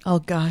Kimmy. Oh,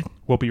 God.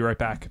 We'll be right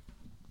back.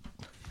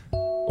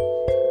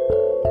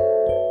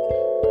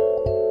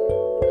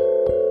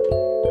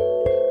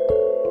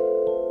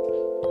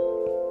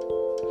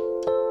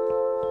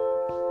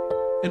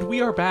 And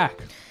we are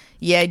back.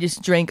 Yeah, I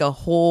just drank a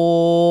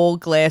whole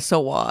glass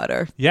of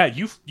water. Yeah,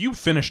 you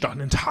finished an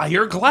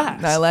entire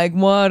glass. I like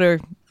water.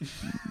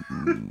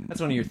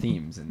 That's one of your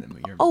themes in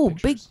your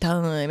pictures. Big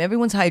time.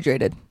 Everyone's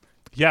hydrated.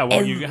 Yeah,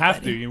 well, you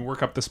have to. You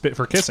work up the spit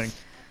for kissing.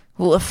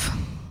 Woof.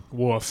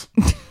 Woof.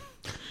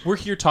 We're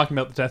here talking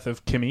about the death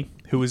of Kimmy,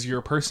 who is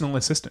your personal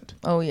assistant.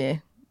 Oh, yeah.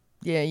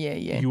 Yeah.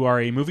 You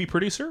are a movie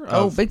producer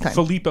of big time.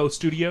 Filippo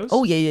Studios.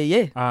 Oh,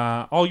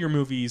 yeah. All your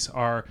movies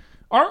are...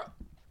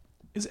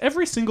 Is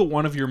every single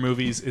one of your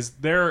movies, is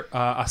there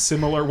a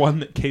similar one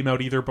that came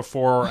out either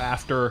before or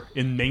after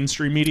in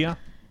mainstream media?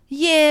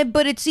 Yeah,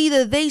 but it's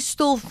either they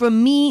stole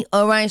from me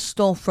or I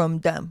stole from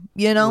them,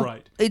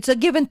 Right. It's a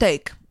give and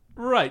take.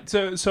 Right,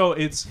 so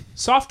it's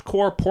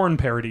softcore porn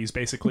parodies,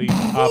 basically.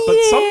 But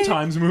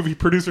sometimes movie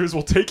producers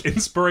will take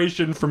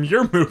inspiration from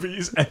your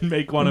movies and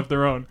make one of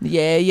their own.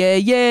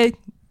 Yeah.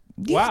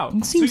 Wow.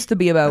 It seems to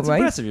be about That's right.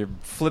 impressive. You're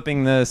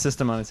flipping the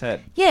system on its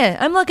head. Yeah,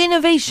 I'm like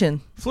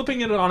innovation.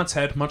 Flipping it on its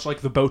head, much like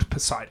the boat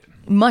Poseidon.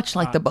 Much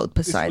like the boat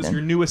This was Poseidon.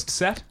 your newest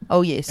set,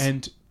 Oh, yes.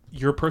 and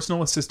your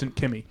personal assistant,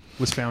 Kimmy,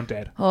 was found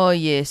dead. Oh,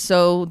 yeah.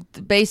 So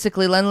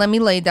basically, let me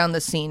lay down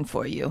the scene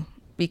for you.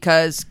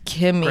 Because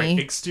Kimmy... Great.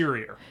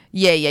 Exterior.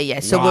 Yeah.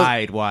 So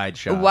Wide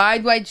shot.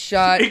 wide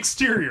shot.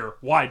 Exterior.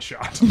 Wide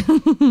shot.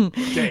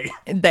 Day.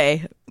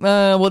 Day.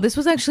 Well, this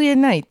was actually at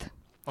night.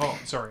 Oh,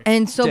 sorry.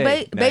 And so Day,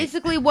 night.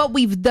 basically what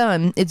we've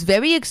done, it's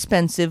very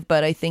expensive,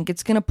 but I think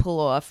it's going to pull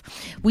off.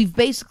 We've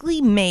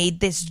basically made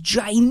this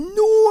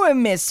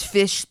ginormous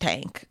fish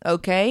tank,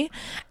 okay?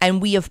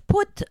 And we have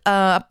put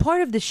a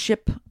part of the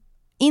ship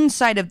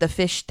inside of the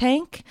fish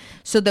tank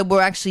so that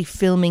we're actually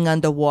filming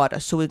underwater.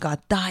 So we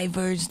got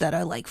divers that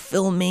are like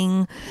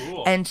filming.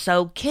 Cool. And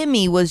so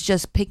Kimmy was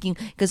just picking,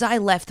 because I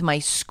left my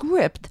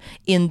script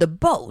in the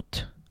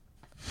boat.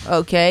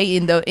 Okay,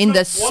 in the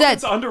set.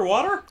 It's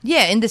underwater?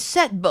 Yeah, in the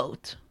set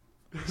boat.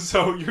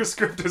 So your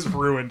script is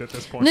ruined at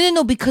this point.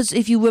 No, because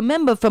if you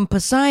remember from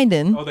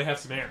Poseidon, Oh, they have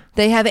some air.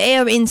 they have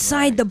air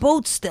inside the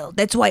boat still.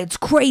 That's why it's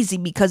crazy,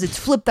 because it's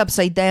flipped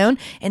upside down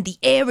and the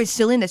air is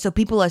still in there, so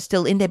people are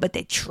still in there, but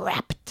they're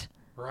trapped.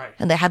 Right.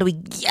 And then how do we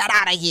get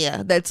out of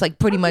here? That's like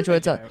pretty much what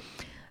it's Get on. out.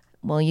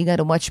 Well, you got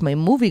to watch my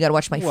movie, you got to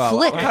watch my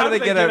flick. How do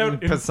they get out in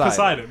in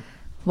Poseidon?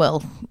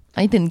 Well,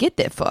 I didn't get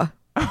that far.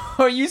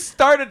 Oh, you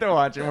started to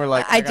watch it. And we're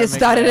like, I just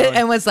started it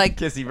and was like,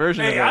 kissy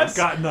version Hey, of I've this.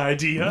 got an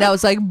idea. that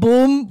was like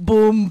boom,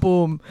 boom,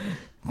 boom.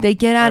 They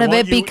get out I of want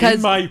it you because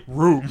in my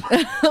room.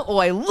 oh,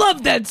 I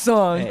love that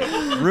song.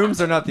 Hey,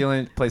 rooms are not the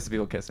only place that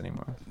people kiss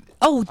anymore.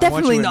 Oh, definitely I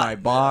want you in not. my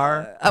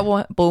bar. I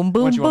want boom, boom,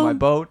 I want you boom. on my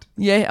boat.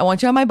 Yeah, I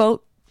want you on my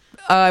boat.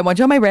 I want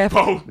you on my raft.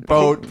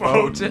 Boat.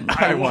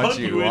 I want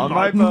you on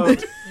my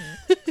boat.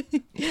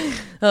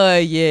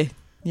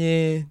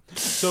 Yeah.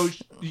 So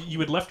you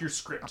had left your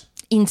script.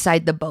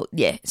 Inside the boat,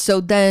 yeah.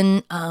 So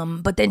then,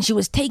 but then she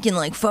was taking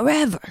like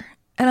forever.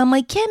 And I'm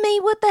like,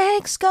 Kimmy, what the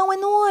heck's going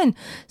on?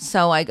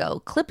 So I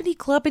go, clippity,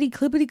 cloppity,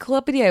 clippity,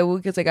 cloppity.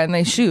 Because I got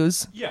nice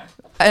shoes. Yeah.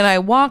 And I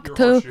walk Your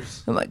to,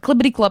 horseshoes. I'm like,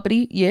 clippity,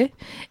 cloppity, yeah.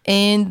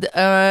 And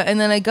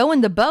then I go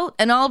in the boat,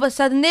 and all of a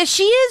sudden, there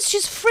she is.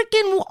 She's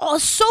freaking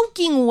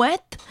soaking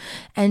wet.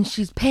 And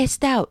she's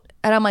passed out.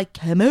 And I'm like,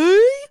 Kimmy?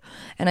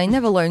 and I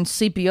never learned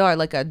CPR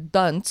like a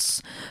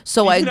dunce.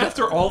 So Even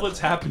after all that's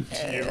happened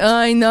to you.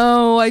 I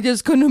know. I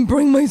just couldn't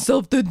bring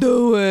myself to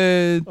do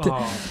it.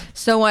 Oh.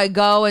 So I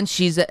go and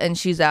she's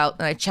out,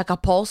 and I check her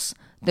pulse.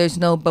 There's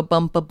no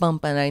bump,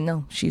 and I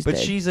know she's But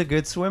dead. she's a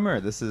good swimmer.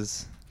 This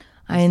is.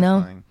 I know.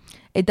 mystifying.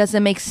 It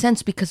doesn't make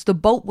sense because the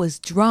boat was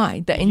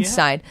dry, the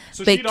inside.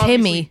 So but she'd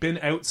obviously Kimmy, been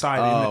outside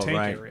in the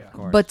tank area. Of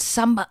course.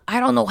 but I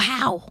don't know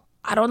how.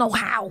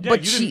 Yeah, but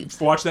you she.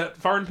 didn't watch that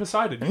far in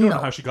Poseidon. You don't know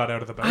how she got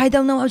out of the boat. I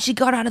don't know how she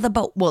got out of the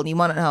boat. Well, you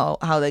want to know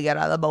how they got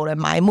out of the boat in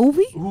my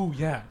movie? Ooh,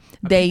 yeah.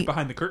 They- Peek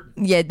behind the curtain.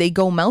 Yeah, they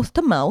go mouth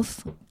to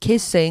mouth,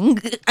 kissing,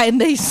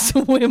 and they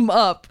swim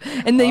up,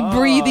 and they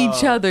breathe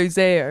each other's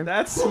air.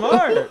 That's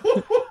smart.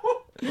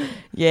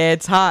 Yeah,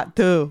 it's hot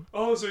too.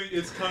 Oh, so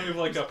it's kind of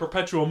like a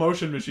perpetual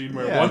motion machine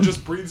where Yeah. one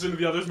just breathes into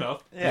the other's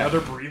mouth, the Yeah.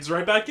 other breathes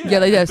right back in. Yeah,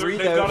 like this. They've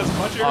Breathe got out as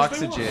much air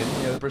oxygen. as they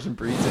want. The other person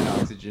breathes in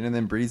oxygen and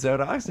then breathes out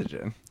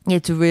oxygen.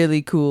 It's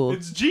really cool.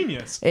 It's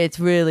genius. It's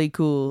really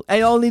cool.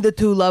 And only the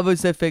two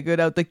lovers that figured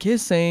out the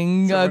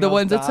kissing are Someone the else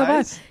ones that dies?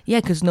 survive. Yeah,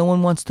 because no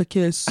one wants to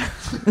kiss.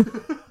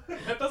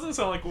 That doesn't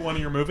sound like one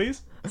of your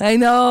movies. I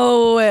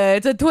know.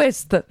 It's a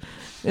twist.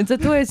 It's a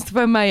twist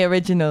from my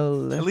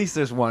original. At least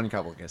there's one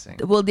couple kissing.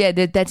 Well, yeah,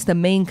 that's the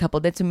main couple.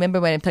 Remember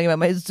when I'm talking about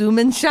my zoom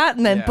in shot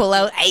and then Yeah. pull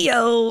out,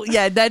 ayo.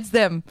 Yeah, that's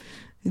them.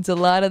 It's a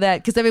lot of that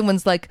because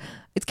everyone's like,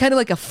 it's kind of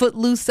like a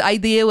footloose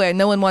idea where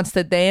no one wants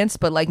to dance,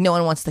 but like no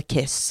one wants to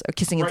kiss or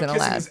kissing Right, isn't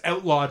kissing allowed. is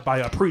outlawed by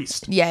a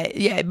priest.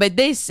 Yeah, but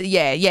this,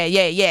 yeah,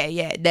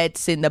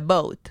 that's in the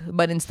boat.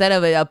 But instead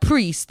of a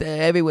priest,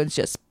 everyone's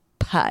just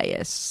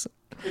pious.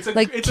 It's a,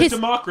 Like it's kiss- a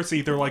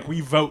democracy. They're like, we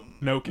vote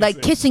no kissing.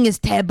 Like kissing is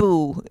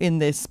taboo in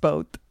this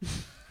boat.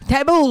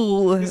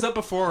 Taboo. Is that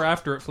before or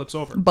after it flips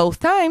over?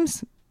 Both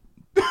times.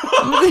 They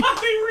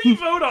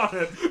re-vote on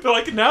it. They're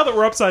like, now that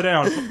we're upside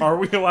down, are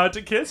we allowed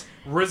to kiss?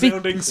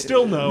 Resounding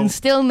still no.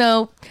 Still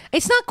no.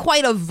 It's not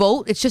quite a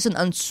vote. It's just an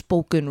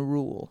unspoken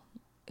rule,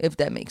 if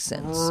that makes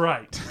sense.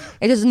 Right.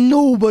 It just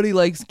nobody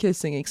likes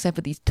kissing except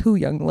for these two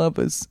young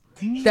lovers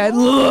that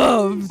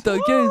love the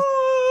kiss.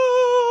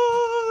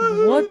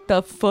 What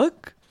the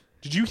fuck?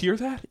 Did you hear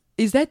that?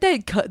 Is that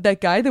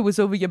guy that was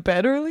over your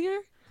bed earlier?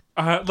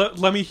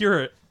 Let me hear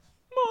it.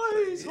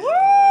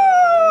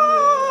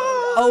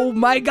 Oh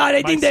my god,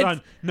 I My think son.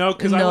 that's... No,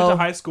 because I No. went to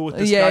high school with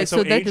this Yeah, guy, so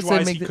so that doesn't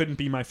age-wise, make he the- couldn't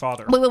be my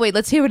father. Wait,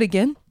 let's hear it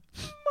again.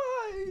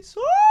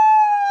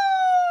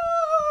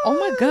 Oh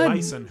my god.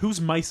 Myson. Who's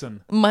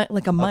Myson?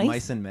 Like a mice?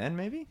 Mice and men,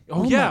 maybe?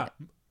 Oh, Oh yeah.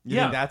 You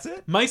Yeah. think that's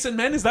it? Mice and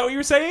men? Is that what you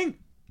were saying?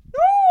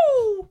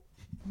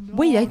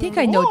 Wait, I think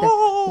I know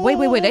that.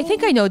 Wait, I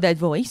think I know that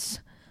voice.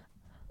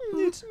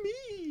 It's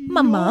me.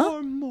 Mama?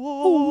 your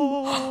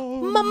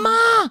mom.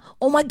 Mama!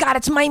 Oh my god,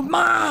 it's my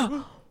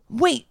ma!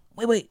 Wait.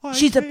 I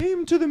She's a...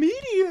 came to the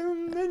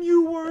medium and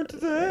you weren't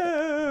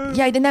there.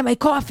 Yeah, I didn't have my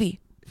coffee.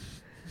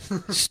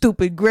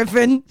 Stupid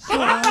Griffin.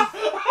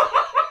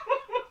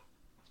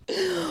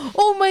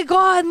 Oh my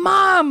god,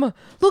 Mom!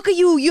 Look at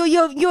you.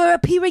 You're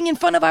appearing in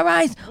front of our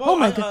eyes. Oh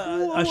my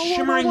god. A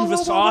shimmering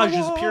visage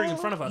is appearing in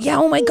front of us. Yeah,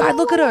 oh my god,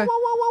 look at her.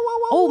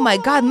 Oh my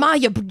god, Ma,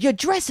 your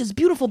dress is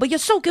beautiful, but you're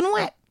soaking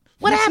wet.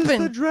 What This is the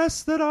happened?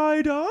 dress that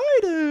I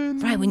died in.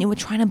 Right, when you were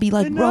trying to be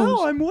like and Rose.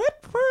 now I'm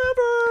wet forever.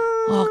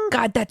 Oh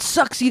god, that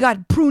sucks. You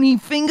got pruny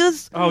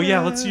fingers. Oh, yeah,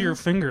 let's see your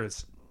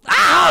fingers.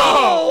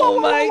 Oh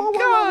my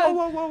god.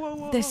 Whoa, whoa, whoa,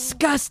 whoa.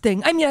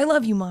 Disgusting. I mean, I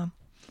love you, Mom.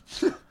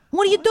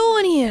 What are you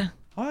doing here?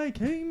 I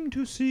came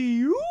to see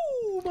you,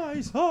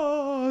 my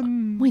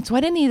son. Wait, so I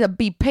didn't need to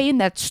be paying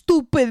that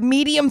stupid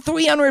medium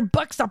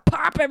 $300 a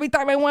pop every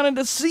time I wanted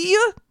to see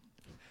you?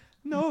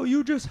 No,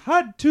 you just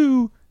had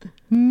to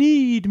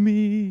need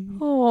me.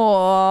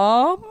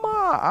 Oh,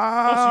 Mom.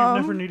 Also,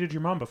 you've never needed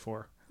your mom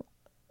before.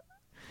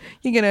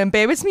 You're gonna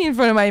embarrass me in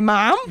front of my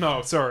mom?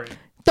 No, sorry.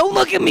 Don't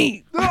look at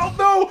me. Oh,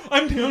 no!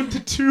 I'm down to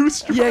 2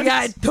 strikes. You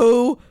got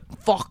two.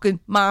 Fucking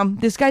Mom.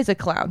 This guy's a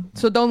clown,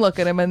 so don't look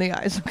at him in the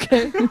eyes,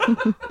 okay?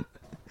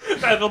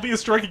 That'll be a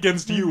strike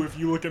against you if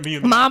you look at me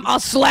in the Mom,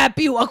 I'll slap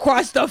you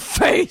across the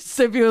face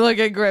if you look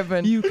at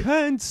Griffin. You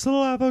can't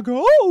slap a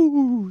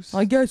ghost.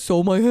 I guess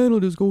so. My hand will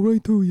just go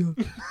right through you.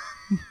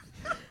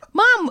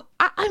 Mom,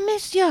 I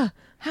miss you.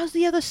 How's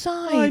the other I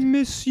side?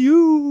 miss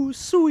you,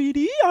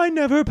 sweetie. I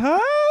never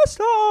passed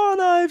on.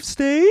 I've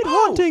stayed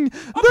hunting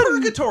A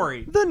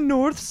purgatory. the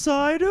north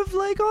side of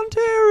Lake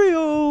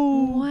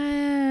Ontario.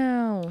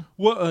 Wow.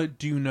 What?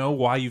 Do you know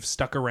why you've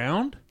stuck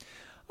around?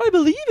 I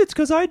believe it's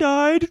because I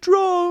died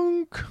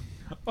drunk.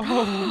 Oh,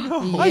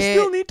 no. I Yeah.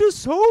 still need to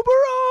sober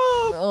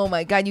up. Oh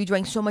my God, you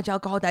drank so much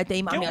alcohol that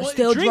day, Mom. Yeah, You're well,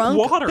 still drink drunk?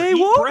 water. They eat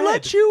won't bread.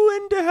 let you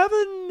into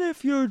heaven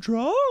if you're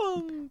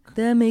drunk.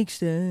 That makes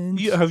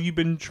sense. Have you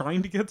been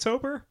trying to get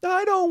sober?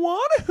 I don't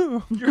want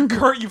to.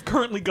 You've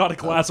currently got a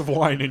glass of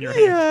wine in your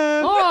hand.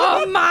 Yeah.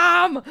 Oh,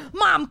 Mom!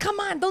 Mom, come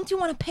on. Don't you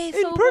want to pay us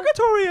In over?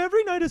 purgatory,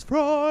 every night is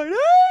Friday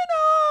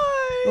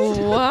night.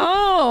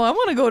 Wow, I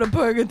want to go to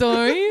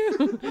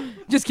purgatory.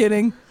 Just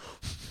kidding.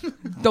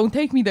 Don't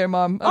take me there,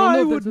 Mom. I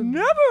don't know would if that's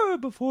never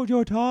before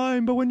your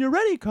time, but when you're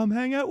ready, come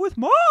hang out with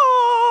Mom.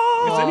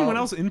 Is anyone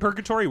else in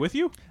purgatory with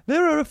you?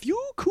 There are a few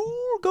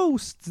cool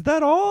ghosts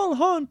that all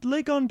haunt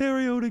Lake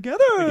Ontario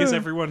together. I guess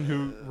everyone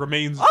who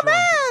remains A drunk.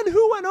 man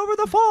who went over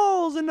the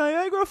falls in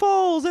Niagara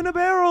Falls in a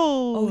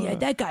barrel. Oh, yeah,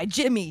 that guy,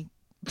 Jimmy.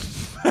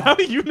 How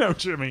do you know,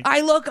 Jimmy?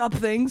 I look up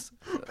things.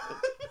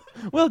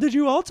 Well, did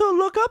you also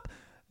look up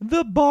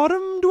the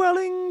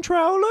bottom-dwelling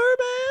trawler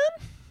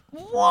man?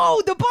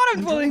 Whoa, the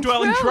bottom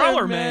dwelling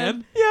Trawler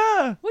man.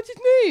 Yeah, What's his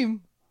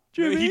name?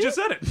 Jimmy. He just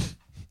said it.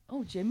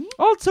 Oh, Jimmy?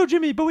 Also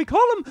Jimmy, but we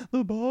call him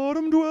the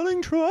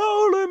bottom-dwelling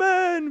trawler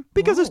man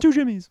because it's two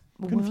Jimmys.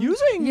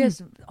 Confusing.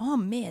 Yes. Oh,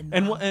 man.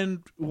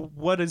 And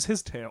what is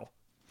his tale?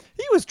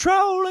 He was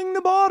trawling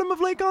the bottom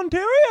of Lake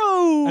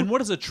Ontario. And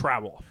what is a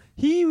trowel?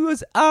 He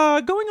was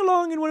going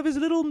along in one of his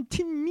little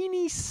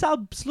mini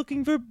subs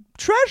looking for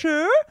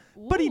treasure,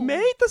 but he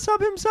made the sub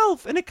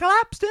himself, and it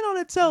collapsed in on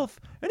itself,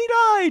 and he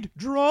died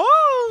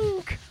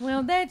drunk.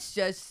 Well, that's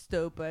just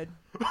stupid.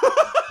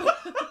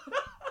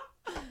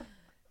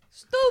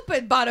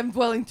 Stupid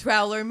bottom-dwelling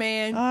trawler,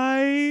 man.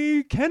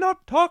 I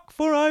cannot talk,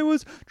 for I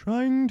was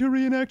trying to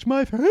reenact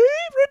my favorite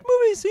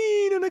movie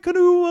scene in a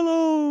canoe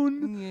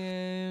alone,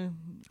 Yeah.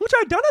 which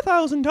I'd done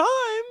 1,000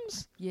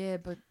 times. Yeah,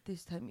 but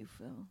this time you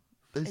fell.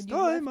 This And you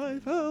time left I me.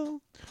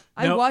 fell.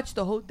 I Now, watched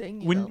the whole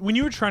thing. You know. When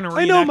you were trying to I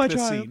reenact know, my this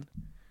child. scene,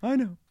 I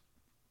know.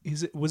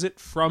 was it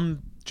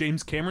from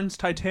James Cameron's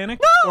Titanic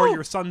No! or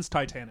your son's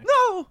Titanic?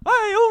 No,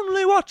 I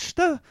only watched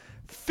the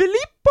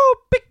Filippo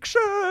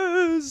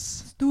Pictures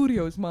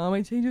Studios, Mom.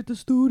 I changed it to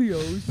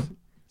Studios.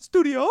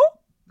 studio.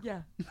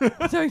 Yeah.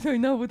 sorry,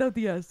 no, without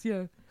the S,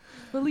 yeah.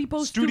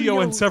 Filippo Studio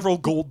and several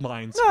gold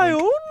mines. I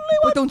Wink. only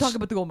But watch. don't talk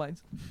about the gold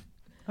mines.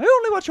 I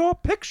only watch your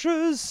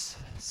pictures,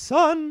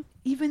 son.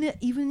 Even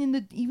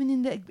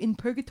in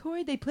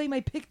purgatory, they play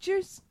my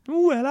pictures.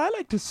 Well, I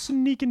like to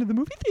sneak into the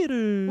movie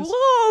theaters.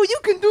 Whoa, you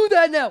can do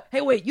that now.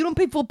 Hey, wait, you don't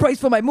pay full price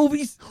for my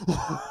movies?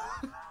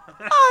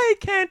 I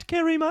can't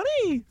carry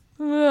money.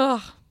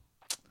 Ugh,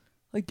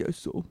 I guess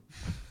so.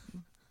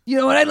 You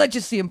know what? I'd let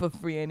you see him for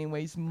free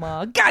anyways,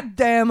 Ma. God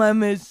damn, I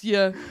miss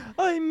you.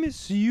 I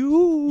miss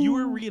you. You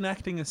were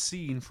reenacting a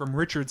scene from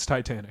Richard's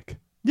Titanic.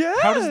 Yes.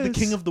 How does the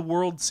King of the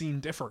World scene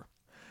differ?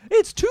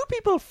 It's two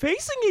people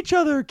facing each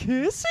other,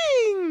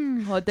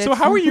 kissing. Oh, So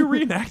how are you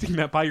reenacting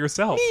that by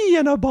yourself? Me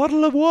and a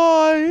bottle of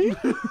wine.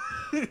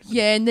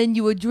 Yeah, and then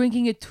you were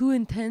drinking it too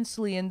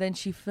intensely, and then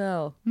she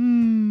fell.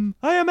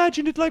 I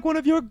imagined it like one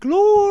of your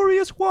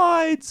glorious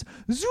wides,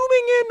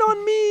 zooming in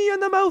on me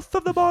and the mouth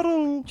of the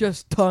bottle.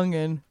 Just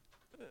tonguing.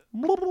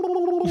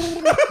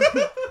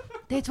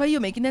 That's why you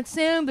were making that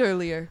sound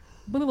earlier.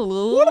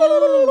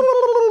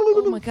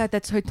 Oh my god,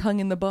 that's her tongue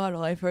in the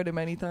bottle. I've heard it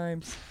many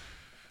times.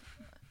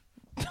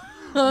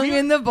 Tongue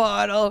in the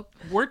bottle.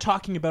 We're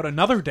talking about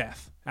another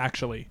death,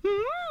 actually.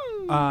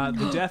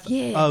 The death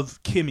Yeah.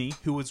 of Kimmy,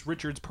 who was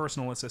Richard's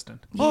personal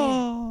assistant.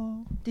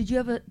 Oh, Did you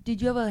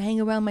ever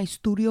hang around my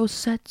studio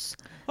sets?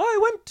 I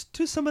went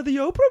to some of the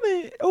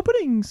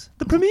openings,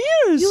 the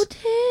premieres. You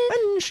did?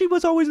 And she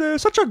was always there.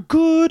 Such a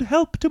good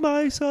help to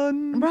my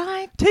son.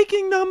 Right?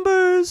 Taking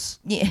numbers.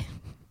 Yeah.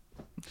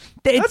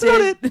 That's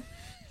about it.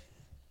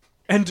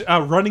 And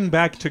running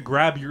back to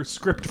grab your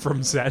script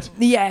from set.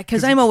 Yeah,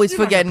 because I'm always you're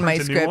not forgetting gonna my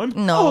print a new script.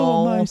 one. No.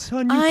 Oh, my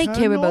son, you I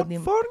care about cannot the.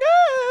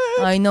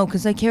 forget. I know,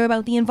 because I care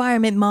about the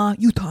environment, Ma.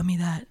 You taught me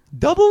that.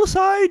 Double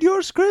side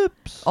your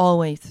scripts.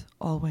 Always.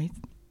 Always.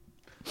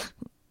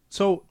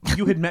 So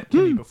you had met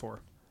Kimmy before.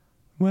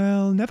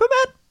 Well, never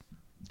met.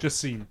 Just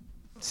seen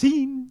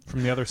Seen.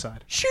 from the other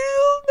side.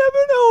 She'll never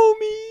know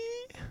me.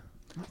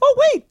 Oh,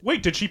 wait.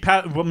 Wait, did she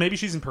pass? Well, maybe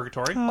she's in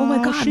purgatory. Oh,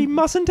 my God. She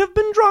mustn't have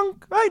been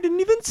drunk. I didn't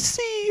even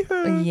see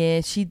her.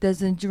 Yeah, she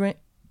doesn't drink.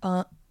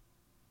 What?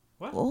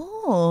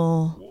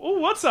 Oh. Oh,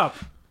 what's up?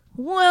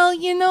 Well,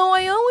 you know,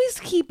 I always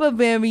keep a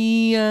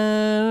very,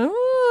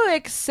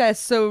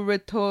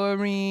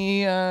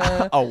 accessoratory,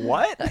 A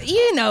what?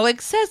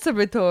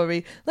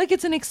 accessoratory. Like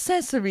it's an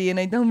accessory and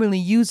I don't really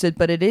use it,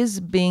 but it is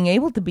being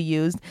able to be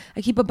used.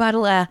 I keep a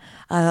bottle of,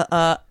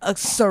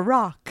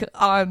 Ciroc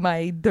on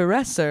my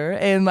dresser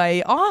in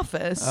my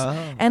office.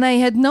 And I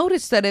had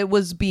noticed that it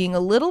was being a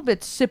little bit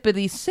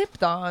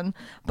sippity-sipped on,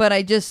 but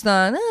I just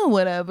thought,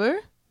 whatever.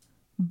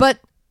 But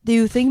do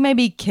you think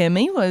maybe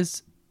Kimmy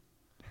was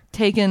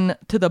taken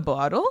to the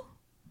bottle?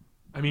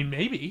 I mean,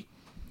 maybe.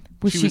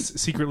 Was She was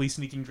secretly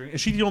sneaking drink.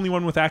 Is she the only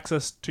one with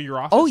access to your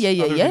office? Oh,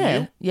 yeah. other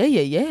than you?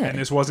 Yeah. And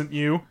this wasn't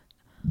you?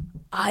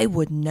 I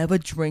would never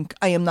drink.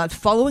 I am not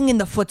following in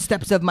the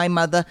footsteps of my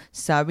mother.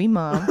 Sorry,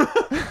 Mom.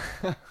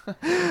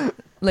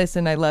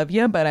 Listen, I love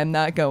you, but I'm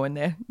not going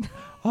there.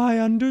 I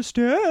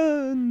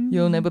understand.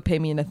 You'll never pay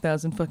me in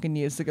 1,000 fucking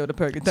years to go to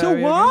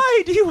purgatory. So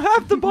why do you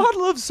have the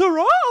bottle of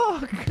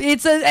Ciroc?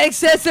 It's an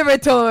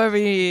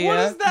accessoratory. What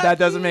does that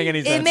doesn't make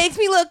any sense. It makes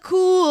me look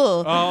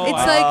cool. Oh, it's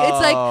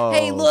like,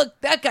 hey, look,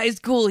 that guy's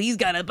cool. He's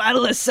got a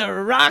bottle of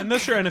Ciroc. I'm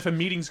not sure. And if a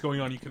meeting's going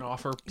on, you can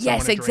offer someone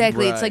Yes, a drink.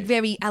 exactly. It's like Right.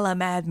 very a la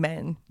Mad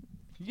Men.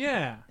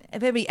 Yeah.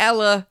 Very a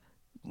la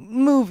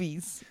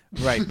movies.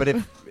 Right, but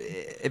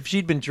if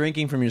she'd been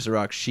drinking from your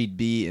Ciroc, she'd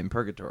be in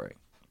purgatory.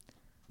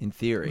 In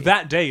theory.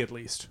 That day, at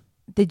least.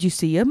 Did you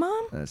see her,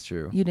 Mom? That's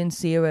true. You didn't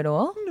see her at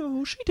all?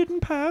 No, she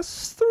didn't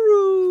pass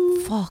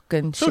through.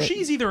 Fucking So shit.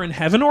 she's either in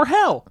heaven or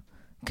hell.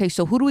 Okay,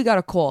 so who do we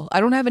gotta call? I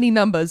don't have any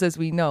numbers, as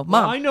we know.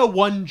 Mom. Well, I know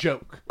one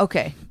joke,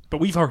 Okay. but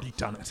we've already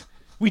done it.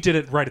 We did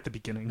it right at the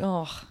beginning.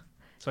 Oh.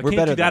 So I We're can't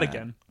better do that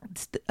than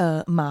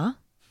again. Ma?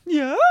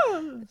 Yeah.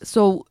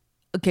 So,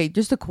 okay,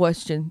 just a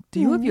question. Do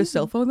you have your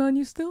cell phone on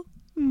you still?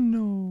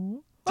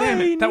 No.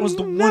 Damn it, that was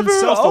the one never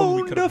cell phone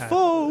we owned could a have had.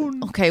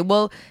 phone. Okay,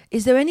 well,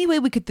 is there any way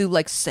we could do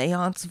like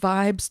seance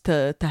vibes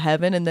to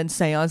heaven and then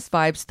seance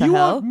vibes to You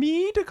hell? want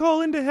me to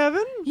call into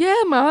heaven? Yeah,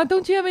 Ma,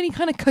 don't you have any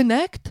kind of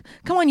connect?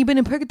 Come on, you've been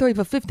in purgatory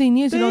for 15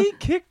 years. You They know.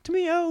 kicked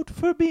me out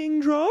for being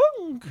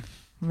drunk.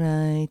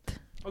 Right.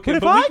 Okay, But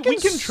if but I we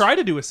can can try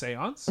to do a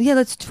seance. Yeah,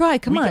 let's try.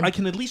 Come on. I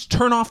can at least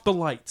turn off the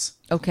lights.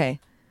 Okay.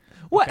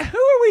 What? Who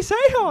are we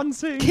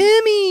seancing?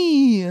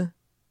 Kimmy!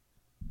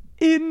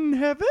 In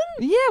heaven?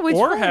 Yeah, which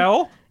Or one?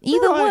 hell.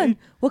 Either Right. one.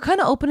 We're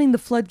kind of opening the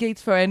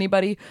floodgates for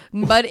anybody.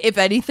 But if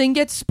anything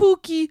gets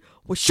spooky,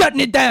 we're shutting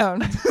it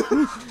down.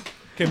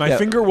 Okay, my Yeah.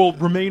 finger will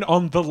remain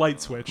on the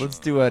light switch. Let's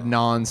do a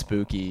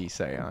non-spooky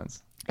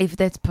seance. If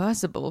that's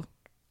possible.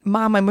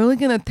 Mom, I'm really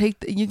going to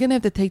you're going to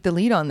have to take the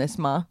lead on this,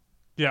 Ma.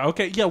 Yeah,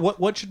 okay. Yeah,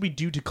 what should we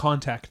do to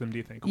contact them, do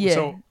you think? Yeah.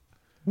 So,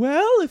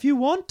 Well, if you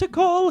want to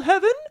call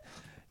heaven,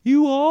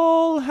 you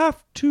all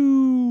have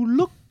to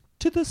look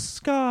to the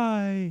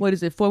sky. What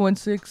is it?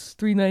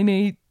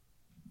 416-398.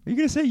 Are you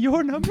going to say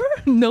your number?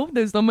 Nope,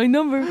 that's not my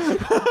number.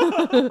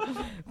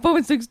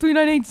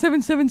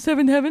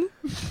 416-398-777 heaven.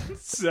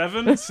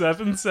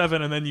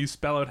 777, and then you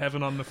spell out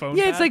heaven on the phone.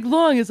 Yeah, it's pad? like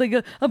long. It's like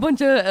a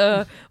bunch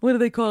of, what are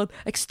they called?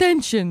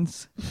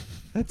 Extensions.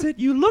 That's it.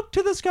 You look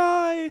to the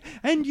sky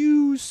and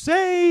you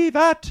say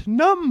that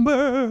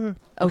number.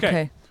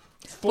 Okay.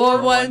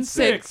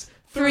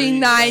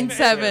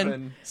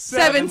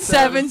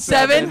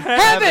 416-397-777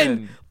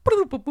 heaven.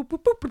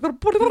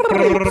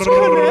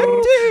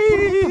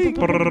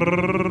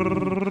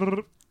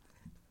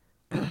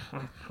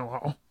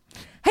 Hello.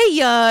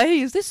 Hey,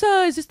 is this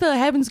the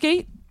Heaven's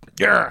Gate?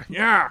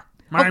 Yeah.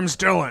 My name's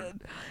Dylan.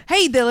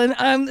 Hey,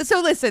 Dylan.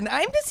 So listen,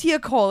 I'm just here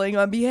calling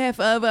on behalf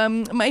of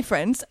my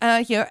friends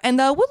here, and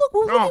we're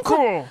looking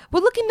cool.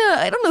 we're looking to.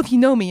 I don't know if you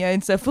know me.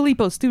 It's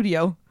Filippo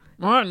Studio.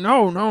 What?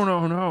 No.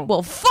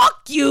 Well,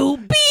 fuck you,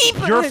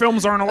 beep. Your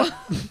films aren't allowed.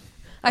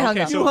 I hung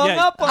Okay, up. so- You hung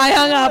yeah. up on I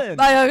hung up. Dylan.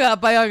 I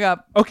hung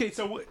up. Okay,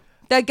 so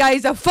That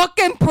guy's a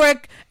fucking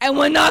prick, and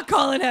we're not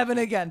calling heaven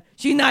again.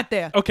 She's not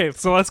there.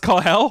 so let's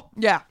call hell.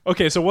 Yeah.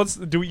 Okay, so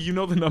you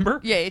know the number?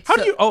 Yeah, it's, How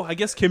do you? Oh, I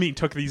guess Kimmy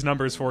took these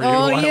numbers for you. a Oh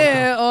while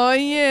yeah, ago. oh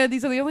yeah.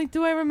 These are the only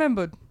two I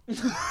remembered.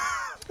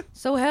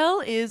 So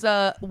hell is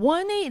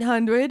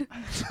 1-800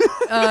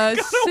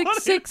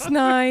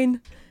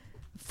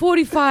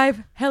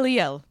 669-45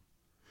 Heliel.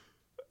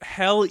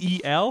 Hell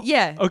EL.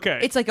 Yeah. Okay.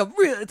 It's like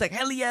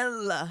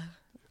Heliel.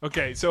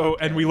 Okay. So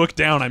and we look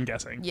down. I'm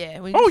guessing. Yeah.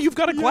 Oh, you've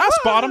got a glass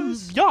bottom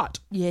yacht.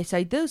 Yes,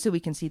 I do, so we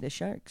can see the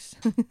sharks.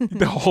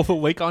 All the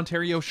Lake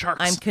Ontario sharks.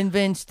 I'm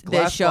convinced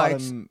they're Glass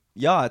sharks. bottom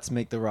yachts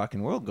make the rock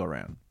and world go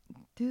round.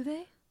 Do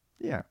they?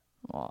 Yeah.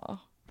 Aw.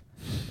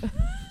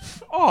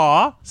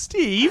 Aw,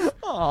 Steve.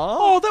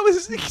 Oh, that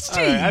was Steve.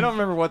 I don't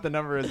remember what the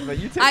number is, but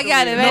you take I the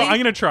got lead. it, No, ready? I'm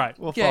gonna try.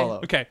 We'll Okay.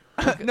 follow. Okay.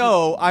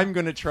 No, I'm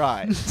going to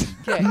try.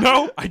 Okay.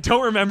 No, I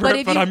don't remember But it,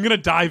 if but you- I'm gonna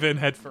dive in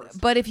head first.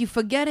 But if you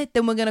forget it,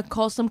 then we're gonna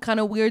call some kind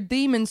of weird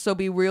demon. So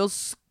be real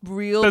That's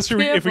true. If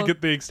we careful.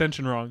 get the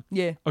extension wrong.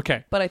 Yeah.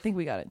 Okay. But I think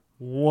we got it.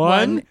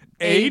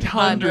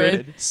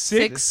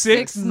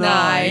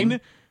 1-800-669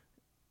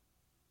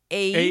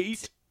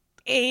 Eight.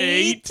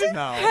 8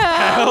 No,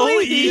 Hell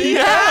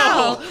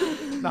EL.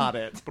 not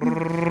it.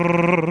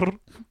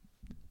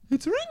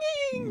 It's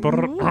ringing.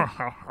 Hello.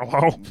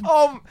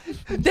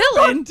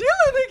 Dylan.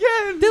 Dylan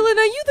again. Dylan,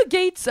 are you the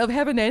gates of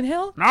heaven and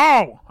hell?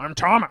 No, I'm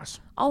Thomas.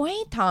 Oh,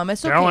 hey,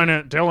 Thomas. Okay.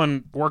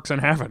 Dylan works in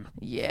heaven.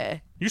 Yeah.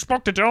 You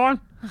spoke to Dylan?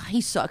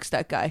 He sucks,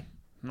 that guy.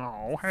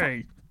 No,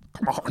 hey,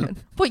 come on.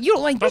 But you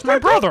don't like That's my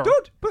brother.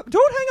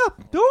 Don't hang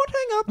up. Don't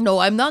hang up. No,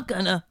 I'm not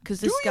gonna,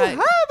 because this Do guy. you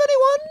have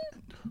anyone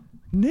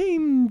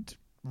named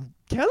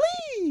Kelly?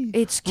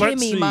 It's Let's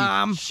Kimmy, see.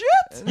 Mom. Shit.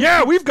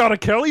 Yeah, we've got a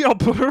Kelly. I'll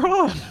put her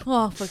on.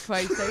 Oh, for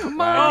Christ's sake. Oh,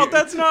 Mom.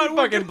 that's not.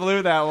 Fucking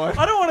blew that one.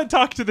 I don't want to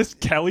talk to this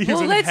Kelly who's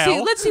Well, in let's hell.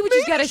 see. Let's see what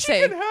you got to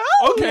say.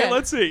 Okay, Yeah.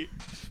 let's see.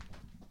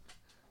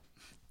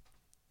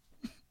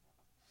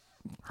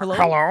 Hello?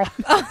 Hello.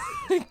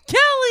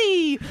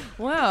 Kelly!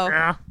 Wow.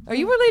 Yeah. Are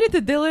you related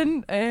to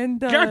Dylan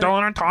and... Yeah,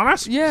 Dylan and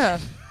Thomas. Yeah.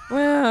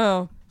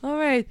 Wow. All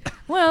right.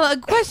 Well, a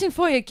question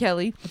for you,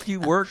 Kelly. Do you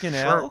work in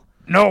hell?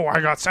 No, I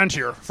got sent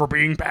here for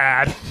being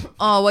bad.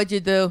 Oh, what'd you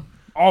do?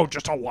 Oh,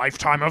 just a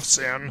lifetime of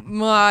sin.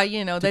 Well,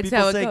 you know, that's People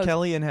how it say goes.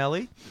 Kelly and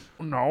Helly?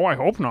 No, I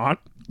hope not.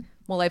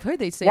 Well, I've heard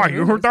they say... Why,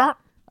 you heard that?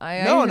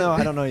 I No,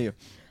 I don't know you.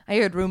 I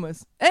heard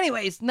rumors.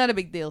 Anyways, not a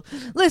big deal.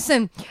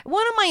 Listen,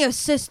 one of my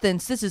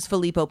assistants, this is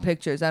Filippo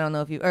Pictures. I don't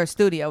know if you, or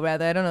Studio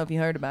rather. I don't know if you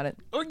heard about it.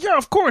 Yeah,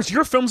 of course.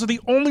 Your films are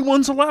the only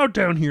ones allowed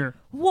down here.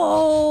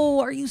 Whoa,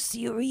 are you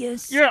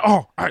serious? Yeah.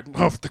 Oh, I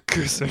love the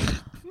kissing.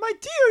 My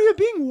dear, you're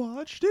being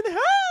watched in hell.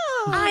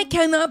 I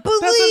cannot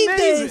believe amazing.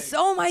 this.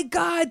 Oh my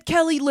God,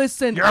 Kelly,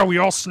 listen. Yeah, we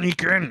all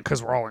sneak in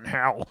because we're all in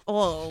hell.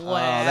 Oh, wow.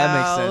 Oh, that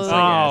makes sense,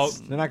 I guess.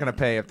 They're not going to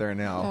pay if they're in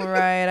hell. All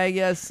right, I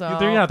guess so.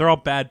 They're all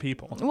bad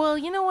people. Well,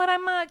 you know what?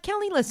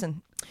 Kelly,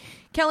 listen.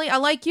 Kelly, I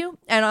like you,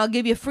 and I'll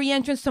give you free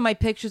entrance to my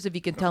pictures if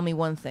you can tell me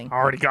one thing. I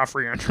already got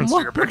free entrance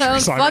to your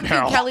pictures. I'm Fuck in you,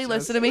 hell. Kelly,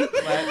 listen to me.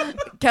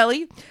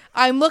 Kelly,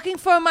 I'm looking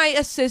for my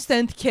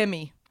assistant,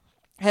 Kimmy.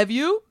 Have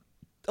you?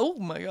 Oh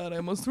my God, I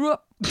almost threw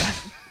up.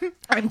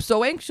 I'm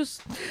so anxious.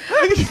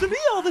 It's to me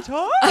all the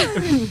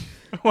time.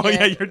 Well,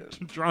 yeah, you're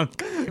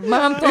drunk.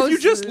 Mom If you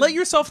just let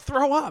yourself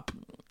throw up,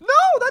 No,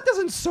 that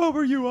doesn't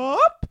sober you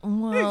up.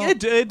 Well,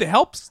 it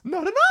helps.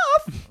 Not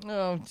enough.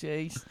 oh,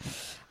 jeez.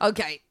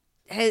 Okay.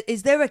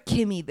 Is there a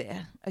Kimmy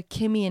there? A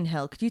Kimmy in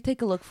hell? Could you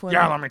take a look for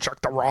Yeah, me? let me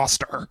check the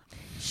roster.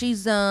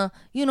 She's,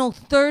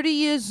 30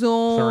 years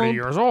old. 30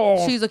 years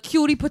old. She's a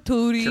cutie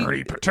patootie.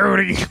 Cutie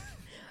patootie.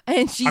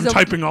 And she's I'm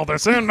typing all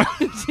this in.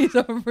 she's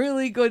a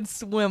really good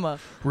swimmer.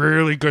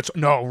 Really good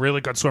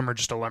swimmer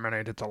just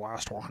eliminated the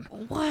last one.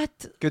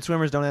 What? Good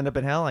swimmers don't end up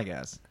in hell, I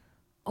guess.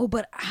 Oh,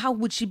 but how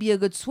would she be a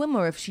good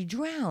swimmer if she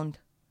drowned?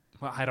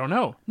 Well, I don't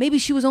know. Maybe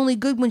she was only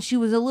good when she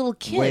was a little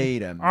kid.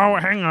 Wait a minute. Oh,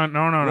 hang on.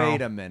 No.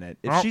 Wait a minute.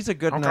 If Oh, she's a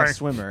good okay. enough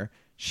swimmer,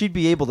 she'd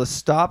be able to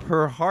stop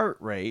her heart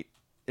rate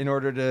in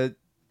order to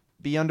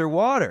be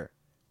underwater.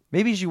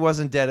 Maybe she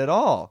wasn't dead at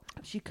all.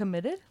 She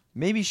committed?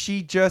 Maybe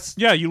she just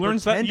Yeah, you learn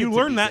that. pretended You to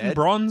learn be that in dead.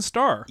 Bronze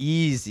Star.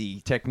 Easy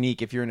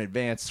technique if you're an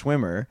advanced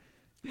swimmer.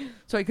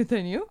 So I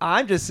continue?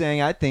 I'm just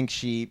saying I think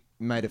she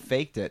might have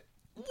faked it.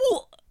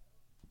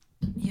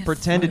 Yes,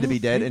 Pretended to be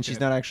dead, faked and she's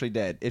it. not actually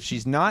dead. If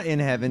she's not in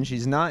heaven,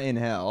 she's not in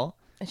hell,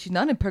 And she's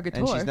not in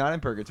purgatory. and she's not in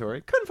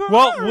purgatory. Confirmed.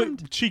 Well,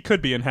 she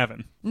could be in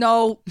heaven.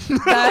 No.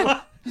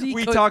 That,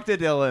 we talked to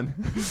Dylan.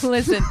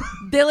 Listen,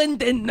 Dylan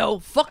didn't know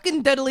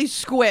fucking deadly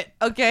squid,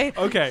 okay?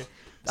 Okay.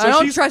 I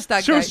don't she's- trust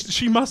that so guy.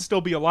 She must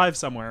still be alive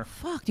somewhere.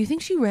 Fuck, do you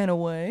think she ran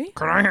away?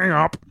 Can I hang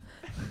up?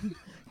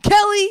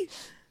 Kelly!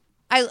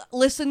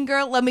 Listen,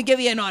 girl, let me give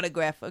you an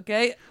autograph,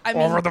 okay?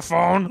 Over the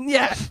phone?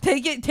 Yeah,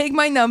 take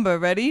my number,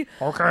 ready?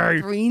 Okay.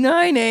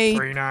 398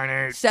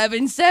 398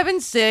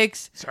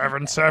 776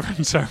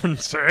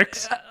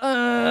 7776.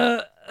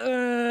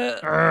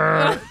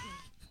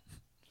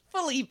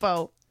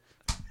 Filippo.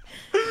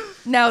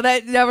 Now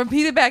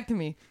repeat it back to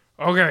me.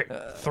 Okay.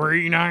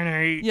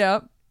 398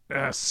 Yep.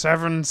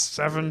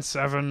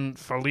 777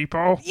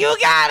 Filippo. You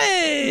got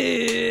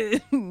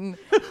it!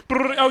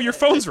 Oh, your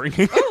phone's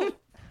ringing.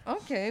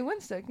 Okay,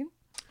 1 second.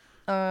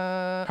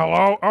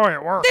 Hello? Oh,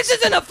 it works. This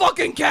isn't a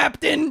fucking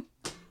captain!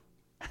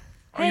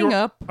 Hang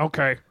up.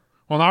 Okay.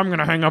 Well, now I'm going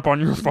to hang up on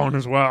your phone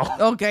as well.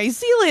 Okay,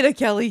 see you later,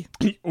 Kelly.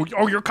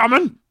 Oh, you're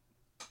coming?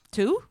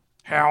 2?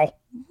 Hell.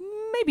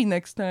 Maybe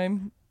next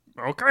time.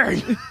 Okay.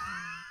 Hang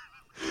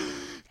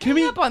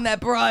Kimmy, up on that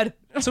broad.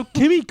 so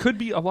Kimmy could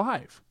be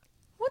alive.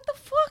 What the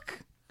fuck?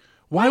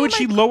 Why would am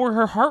she I- lower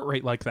her heart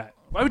rate like that?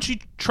 Why would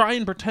she try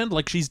and pretend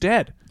like she's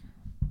dead?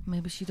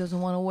 Maybe she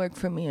doesn't want to work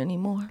for me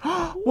anymore.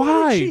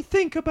 What did she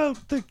think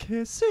about the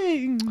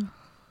kissing?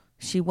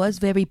 She was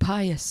very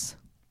pious.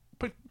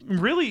 But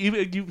really,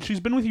 she's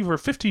been with you for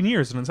 15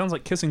 years, and it sounds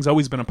like kissing's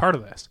always been a part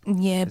of this. Yeah,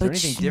 Is there but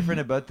anything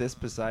different about this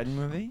Poseidon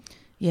movie?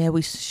 Yeah,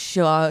 we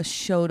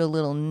showed a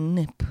little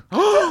nip.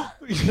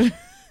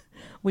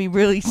 We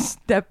really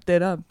stepped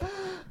it up.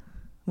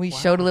 We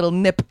showed a little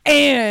nip,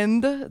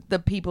 and the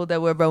people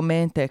that were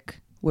romantic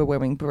were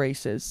wearing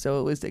braces, so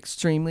it was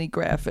extremely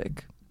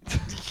graphic.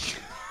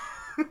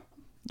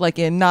 Like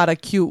in not a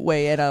cute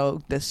way, in a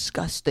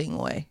disgusting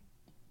way.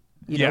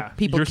 You know,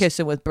 people you're-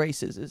 kissing with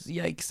braces is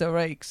yikes or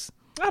yikes.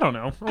 I don't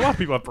know. A lot of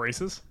people have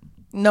braces.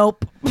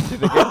 Nope.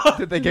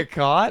 Did they get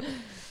caught?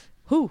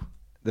 Who?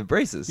 The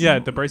braces. Yeah,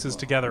 the braces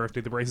together. If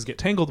the braces get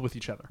tangled with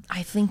each other.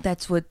 I think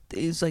that's what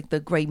is like the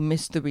great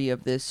mystery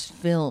of this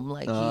film.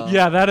 Like,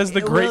 Yeah, that is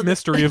the great Well,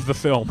 mystery of the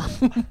film.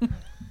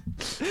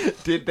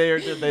 Did they or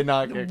did they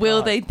not get will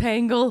caught? they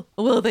tangle?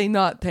 Will they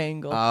not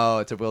tangle? Oh,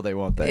 it's a will they,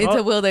 won't they? It's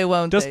a will they,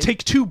 won't Does they.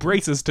 take two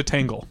braces to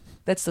tangle.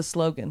 That's the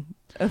slogan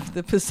of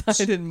the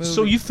Poseidon movie.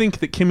 So you think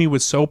that Kimmy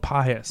was so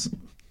pious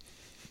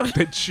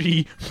that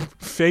she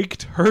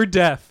faked her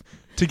death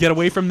to get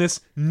away from this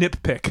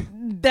nitpick?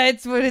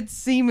 That's what it's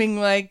seeming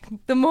like.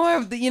 The more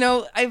of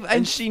the,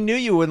 and she knew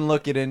you wouldn't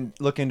look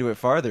into it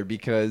farther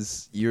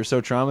because you're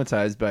so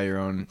traumatized by your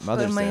own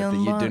mother's my death own that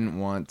you mom. didn't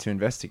want to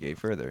investigate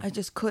further. I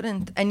just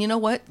couldn't. And you know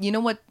what?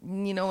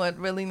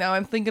 Really now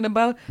I'm thinking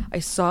about? I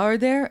saw her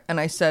there and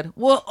I said,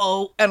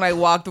 whoa, and I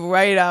walked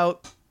right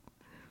out.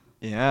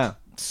 Yeah.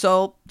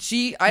 So I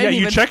Yeah, didn't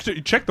you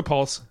even checked the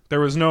pulse. There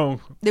was no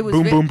There was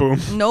boom, ve- boom, boom.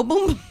 No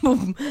boom,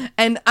 boom.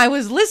 And I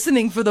was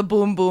listening for the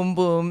boom, boom,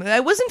 boom.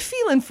 I wasn't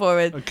feeling for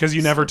it. Because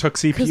you never took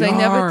CPR. Because I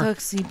never took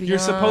CPR. You're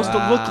supposed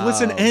to look,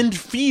 listen, and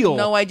feel.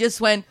 No, I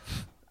just went,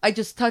 I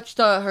just touched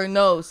her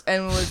nose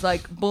and was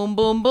like, boom,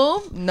 boom,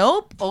 boom.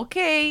 Nope.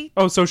 Okay.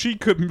 Oh, so she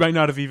might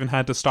not have even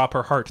had to stop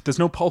her heart. There's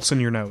no pulse in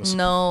your nose.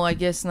 No, I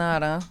guess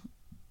not, huh?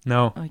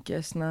 No. I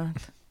guess not.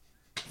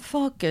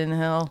 Fucking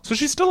hell. So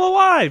she's still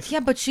alive.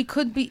 Yeah, but she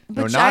could be.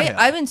 But No, I not hell.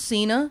 haven't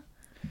seen her.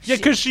 Yeah,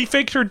 because she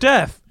faked her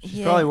death.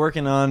 Yeah. Probably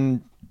working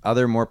on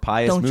other more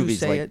pious Don't you movies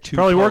say like it. Two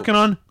Probably Popes. working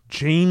on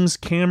James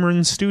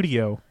Cameron's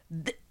studio.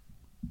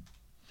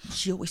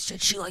 She always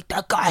said she liked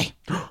that guy.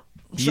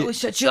 She Ye- always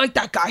said she liked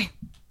that guy.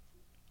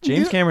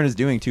 James Cameron is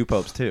doing Two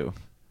Popes too.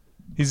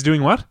 He's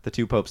doing what? The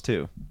Two Popes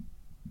too.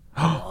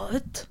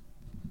 What?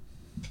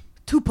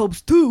 Two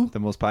Popes 2? The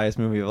most pious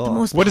movie of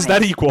all. What does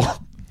that equal?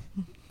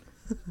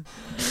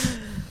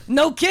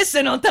 No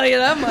kissing, I'll tell you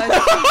that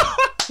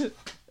much.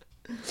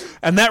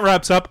 And that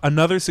wraps up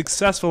another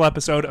successful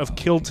episode of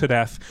Killed to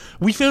Death.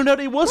 We found out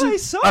it wasn't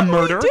a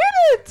murder. We did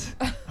it!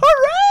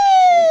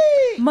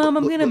 Hooray! Mom,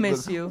 I'm gonna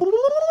miss you.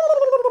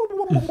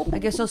 I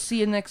guess I'll see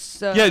you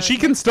next. Yeah, she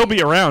can still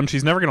be around.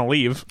 She's never going to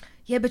leave.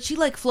 Yeah, but she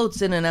like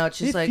floats in and out.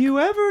 She's If like, you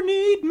ever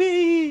need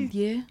me,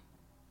 yeah.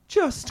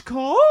 just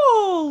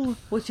call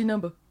What's your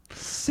number?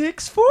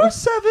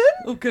 647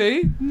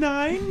 Okay.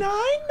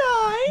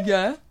 999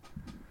 Yeah.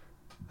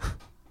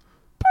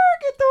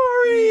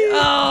 Purgatory.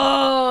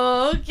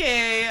 Oh,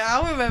 okay.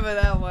 I'll remember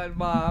that one,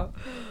 Mom.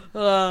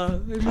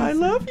 I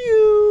love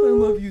you. I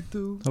love you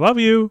too. I love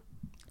you.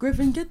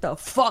 Griffin, get the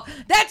fuck.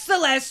 That's the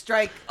last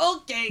strike.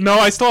 Okay. No,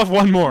 I still have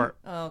one more.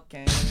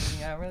 Okay.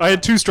 Yeah, I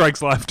had 2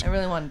 strikes left. I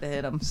really wanted to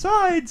hit him.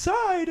 Side,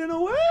 side, and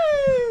away.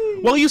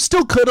 Well, you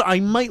still could.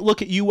 I might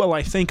look at you while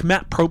I thank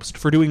Matt Probst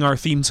for doing our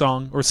theme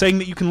song, or saying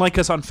that you can like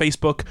us on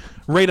Facebook,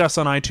 rate us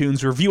on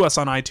iTunes, review us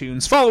on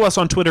iTunes, follow us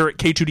on Twitter at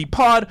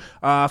K2DPod,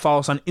 follow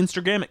us on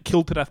Instagram at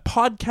Killed to Death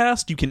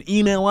Podcast. You can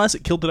email us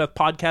at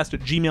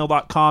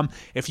killedtodeathpodcast@gmail.com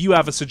if you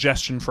have a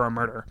suggestion for a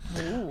murder.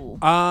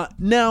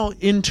 Now,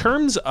 in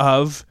terms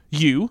of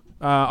you,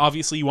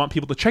 obviously you want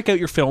people to check out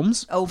your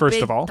films, first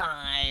big of all.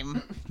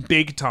 time.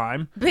 Big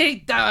time.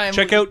 Big time.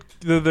 Check out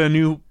the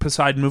new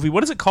Poseidon movie.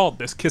 What is it called,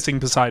 this Kissing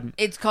Poseidon?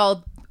 It's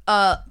called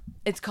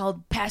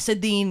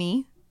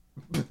Pasadena.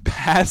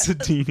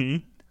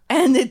 Pasadena.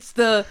 And it's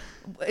the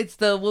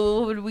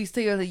what did we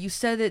say earlier? You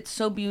said it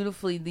so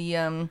beautifully.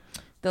 The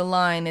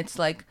line. It's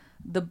like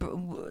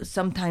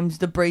sometimes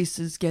the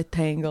braces get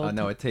tangled. Oh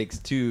no, it takes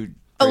 2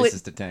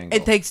 braces to tangle.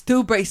 It takes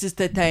 2 braces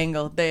to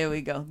tangle. There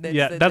we go.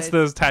 That's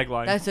the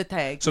tagline. That's the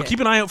tag. So yeah. keep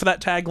an eye out for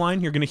that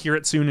tagline. You're going to hear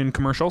it soon in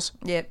commercials.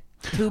 Yep.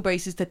 2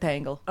 braces to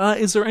tangle.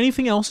 Is there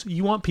anything else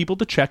you want people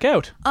to check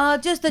out?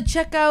 Just to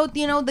check out,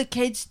 the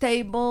kids'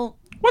 table.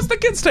 What's the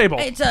kids' table?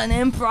 It's an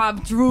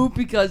improv troupe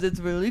because it's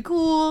really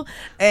cool,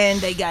 and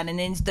they got an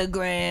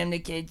Instagram. The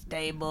kids'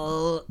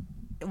 table.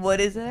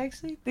 What is it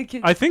actually? The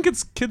kids. I think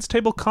it's Kids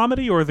Table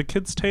Comedy or the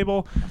Kids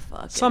Table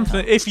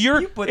something. hell. If you're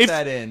You put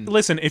that in.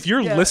 Listen, if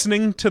you're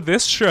listening to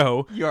this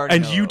show You already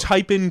and know. you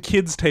type in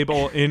Kids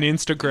Table in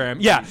Instagram,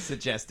 yeah,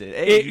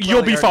 Suggested.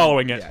 you'll be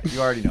following it. Yeah, you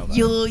already know that.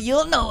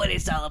 You'll know what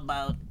it's all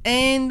about.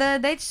 And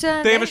that's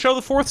They have a show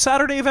the 4th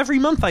Saturday of every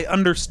month, I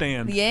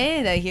understand.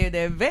 Yeah, I hear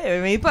they're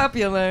very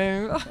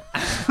popular.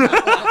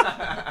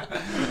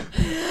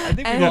 I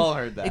think we've all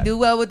heard that. They do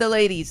well with the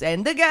ladies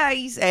and the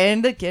guys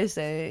and the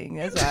kissing.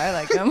 That's why I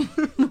like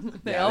them.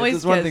 They always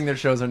This is one kiss. thing their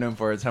shows are known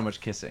for is how much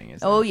kissing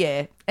is. Oh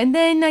yeah, and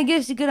then I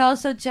guess you could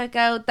also check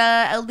out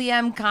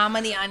LDM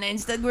Comedy on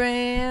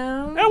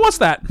Instagram. Yeah, what's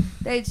that?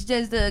 It's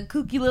just a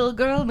kooky little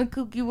girl in a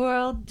kooky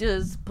world,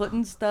 just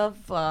putting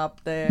stuff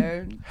up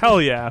there,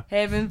 Hell yeah.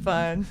 having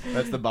fun.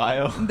 That's the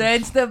bio.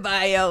 That's the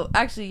bio.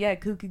 Actually, yeah,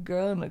 kooky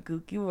girl in a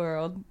kooky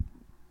world.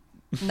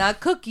 Not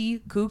cookie,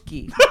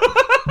 kooky.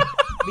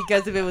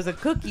 Because if it was a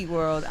cookie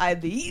world, I'd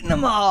be eating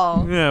them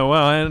all. Yeah,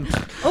 well, and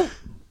Oh,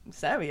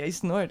 sorry, I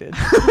snorted.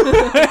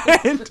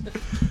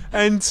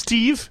 and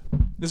Steve,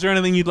 is there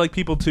anything you'd like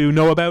people to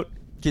know about?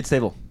 Kids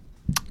Table.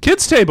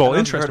 Kids Table, I don't know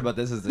if you've interesting. heard about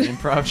this as an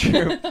improv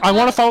troupe. I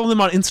want to follow them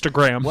on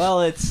Instagram.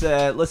 Well, it's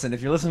listen.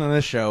 If you're listening to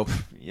this show,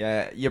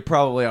 yeah, you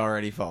probably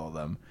already follow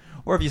them.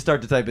 Or if you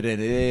start to type it in,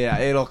 yeah,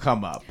 it'll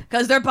come up.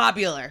 Because they're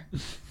popular.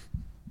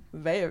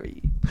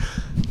 Very.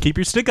 Keep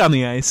your stick on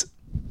the ice.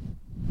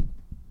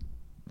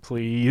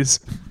 Please.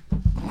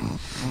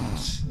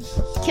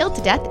 Killed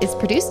to Death is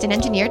produced and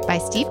engineered by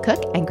Steve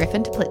Cook and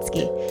Griffin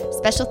Toplitsky.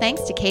 Special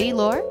thanks to Katie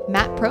Lohr,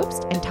 Matt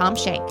Probst, and Tom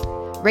Shank.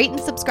 Rate and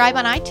subscribe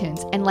on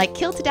iTunes and like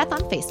Killed to Death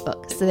on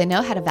Facebook so they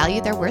know how to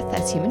value their worth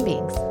as human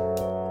beings.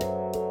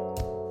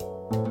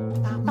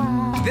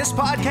 This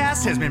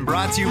podcast has been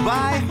brought to you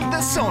by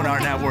the Sonar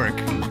Network.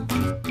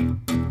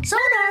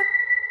 Sonar!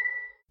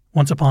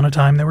 Once upon a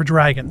time, there were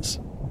dragons,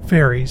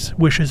 fairies,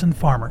 wishes, and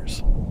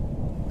farmers.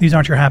 These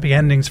aren't your happy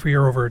endings for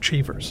your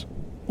overachievers,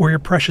 or your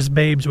precious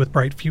babes with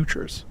bright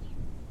futures.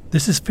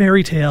 This is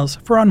Fairy Tales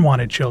for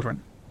Unwanted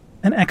Children,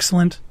 an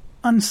excellent,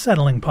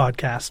 unsettling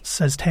podcast,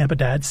 says Tampa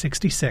Dad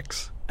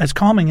 66. As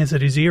calming as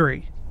it is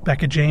eerie,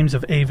 Becca James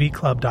of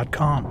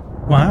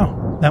avclub.com.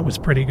 Wow, that was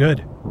pretty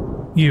good.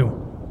 You,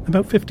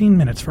 about 15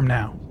 minutes from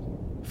now.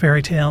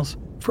 Fairy Tales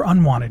for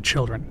Unwanted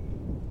Children.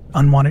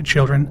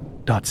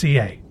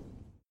 unwantedchildren.ca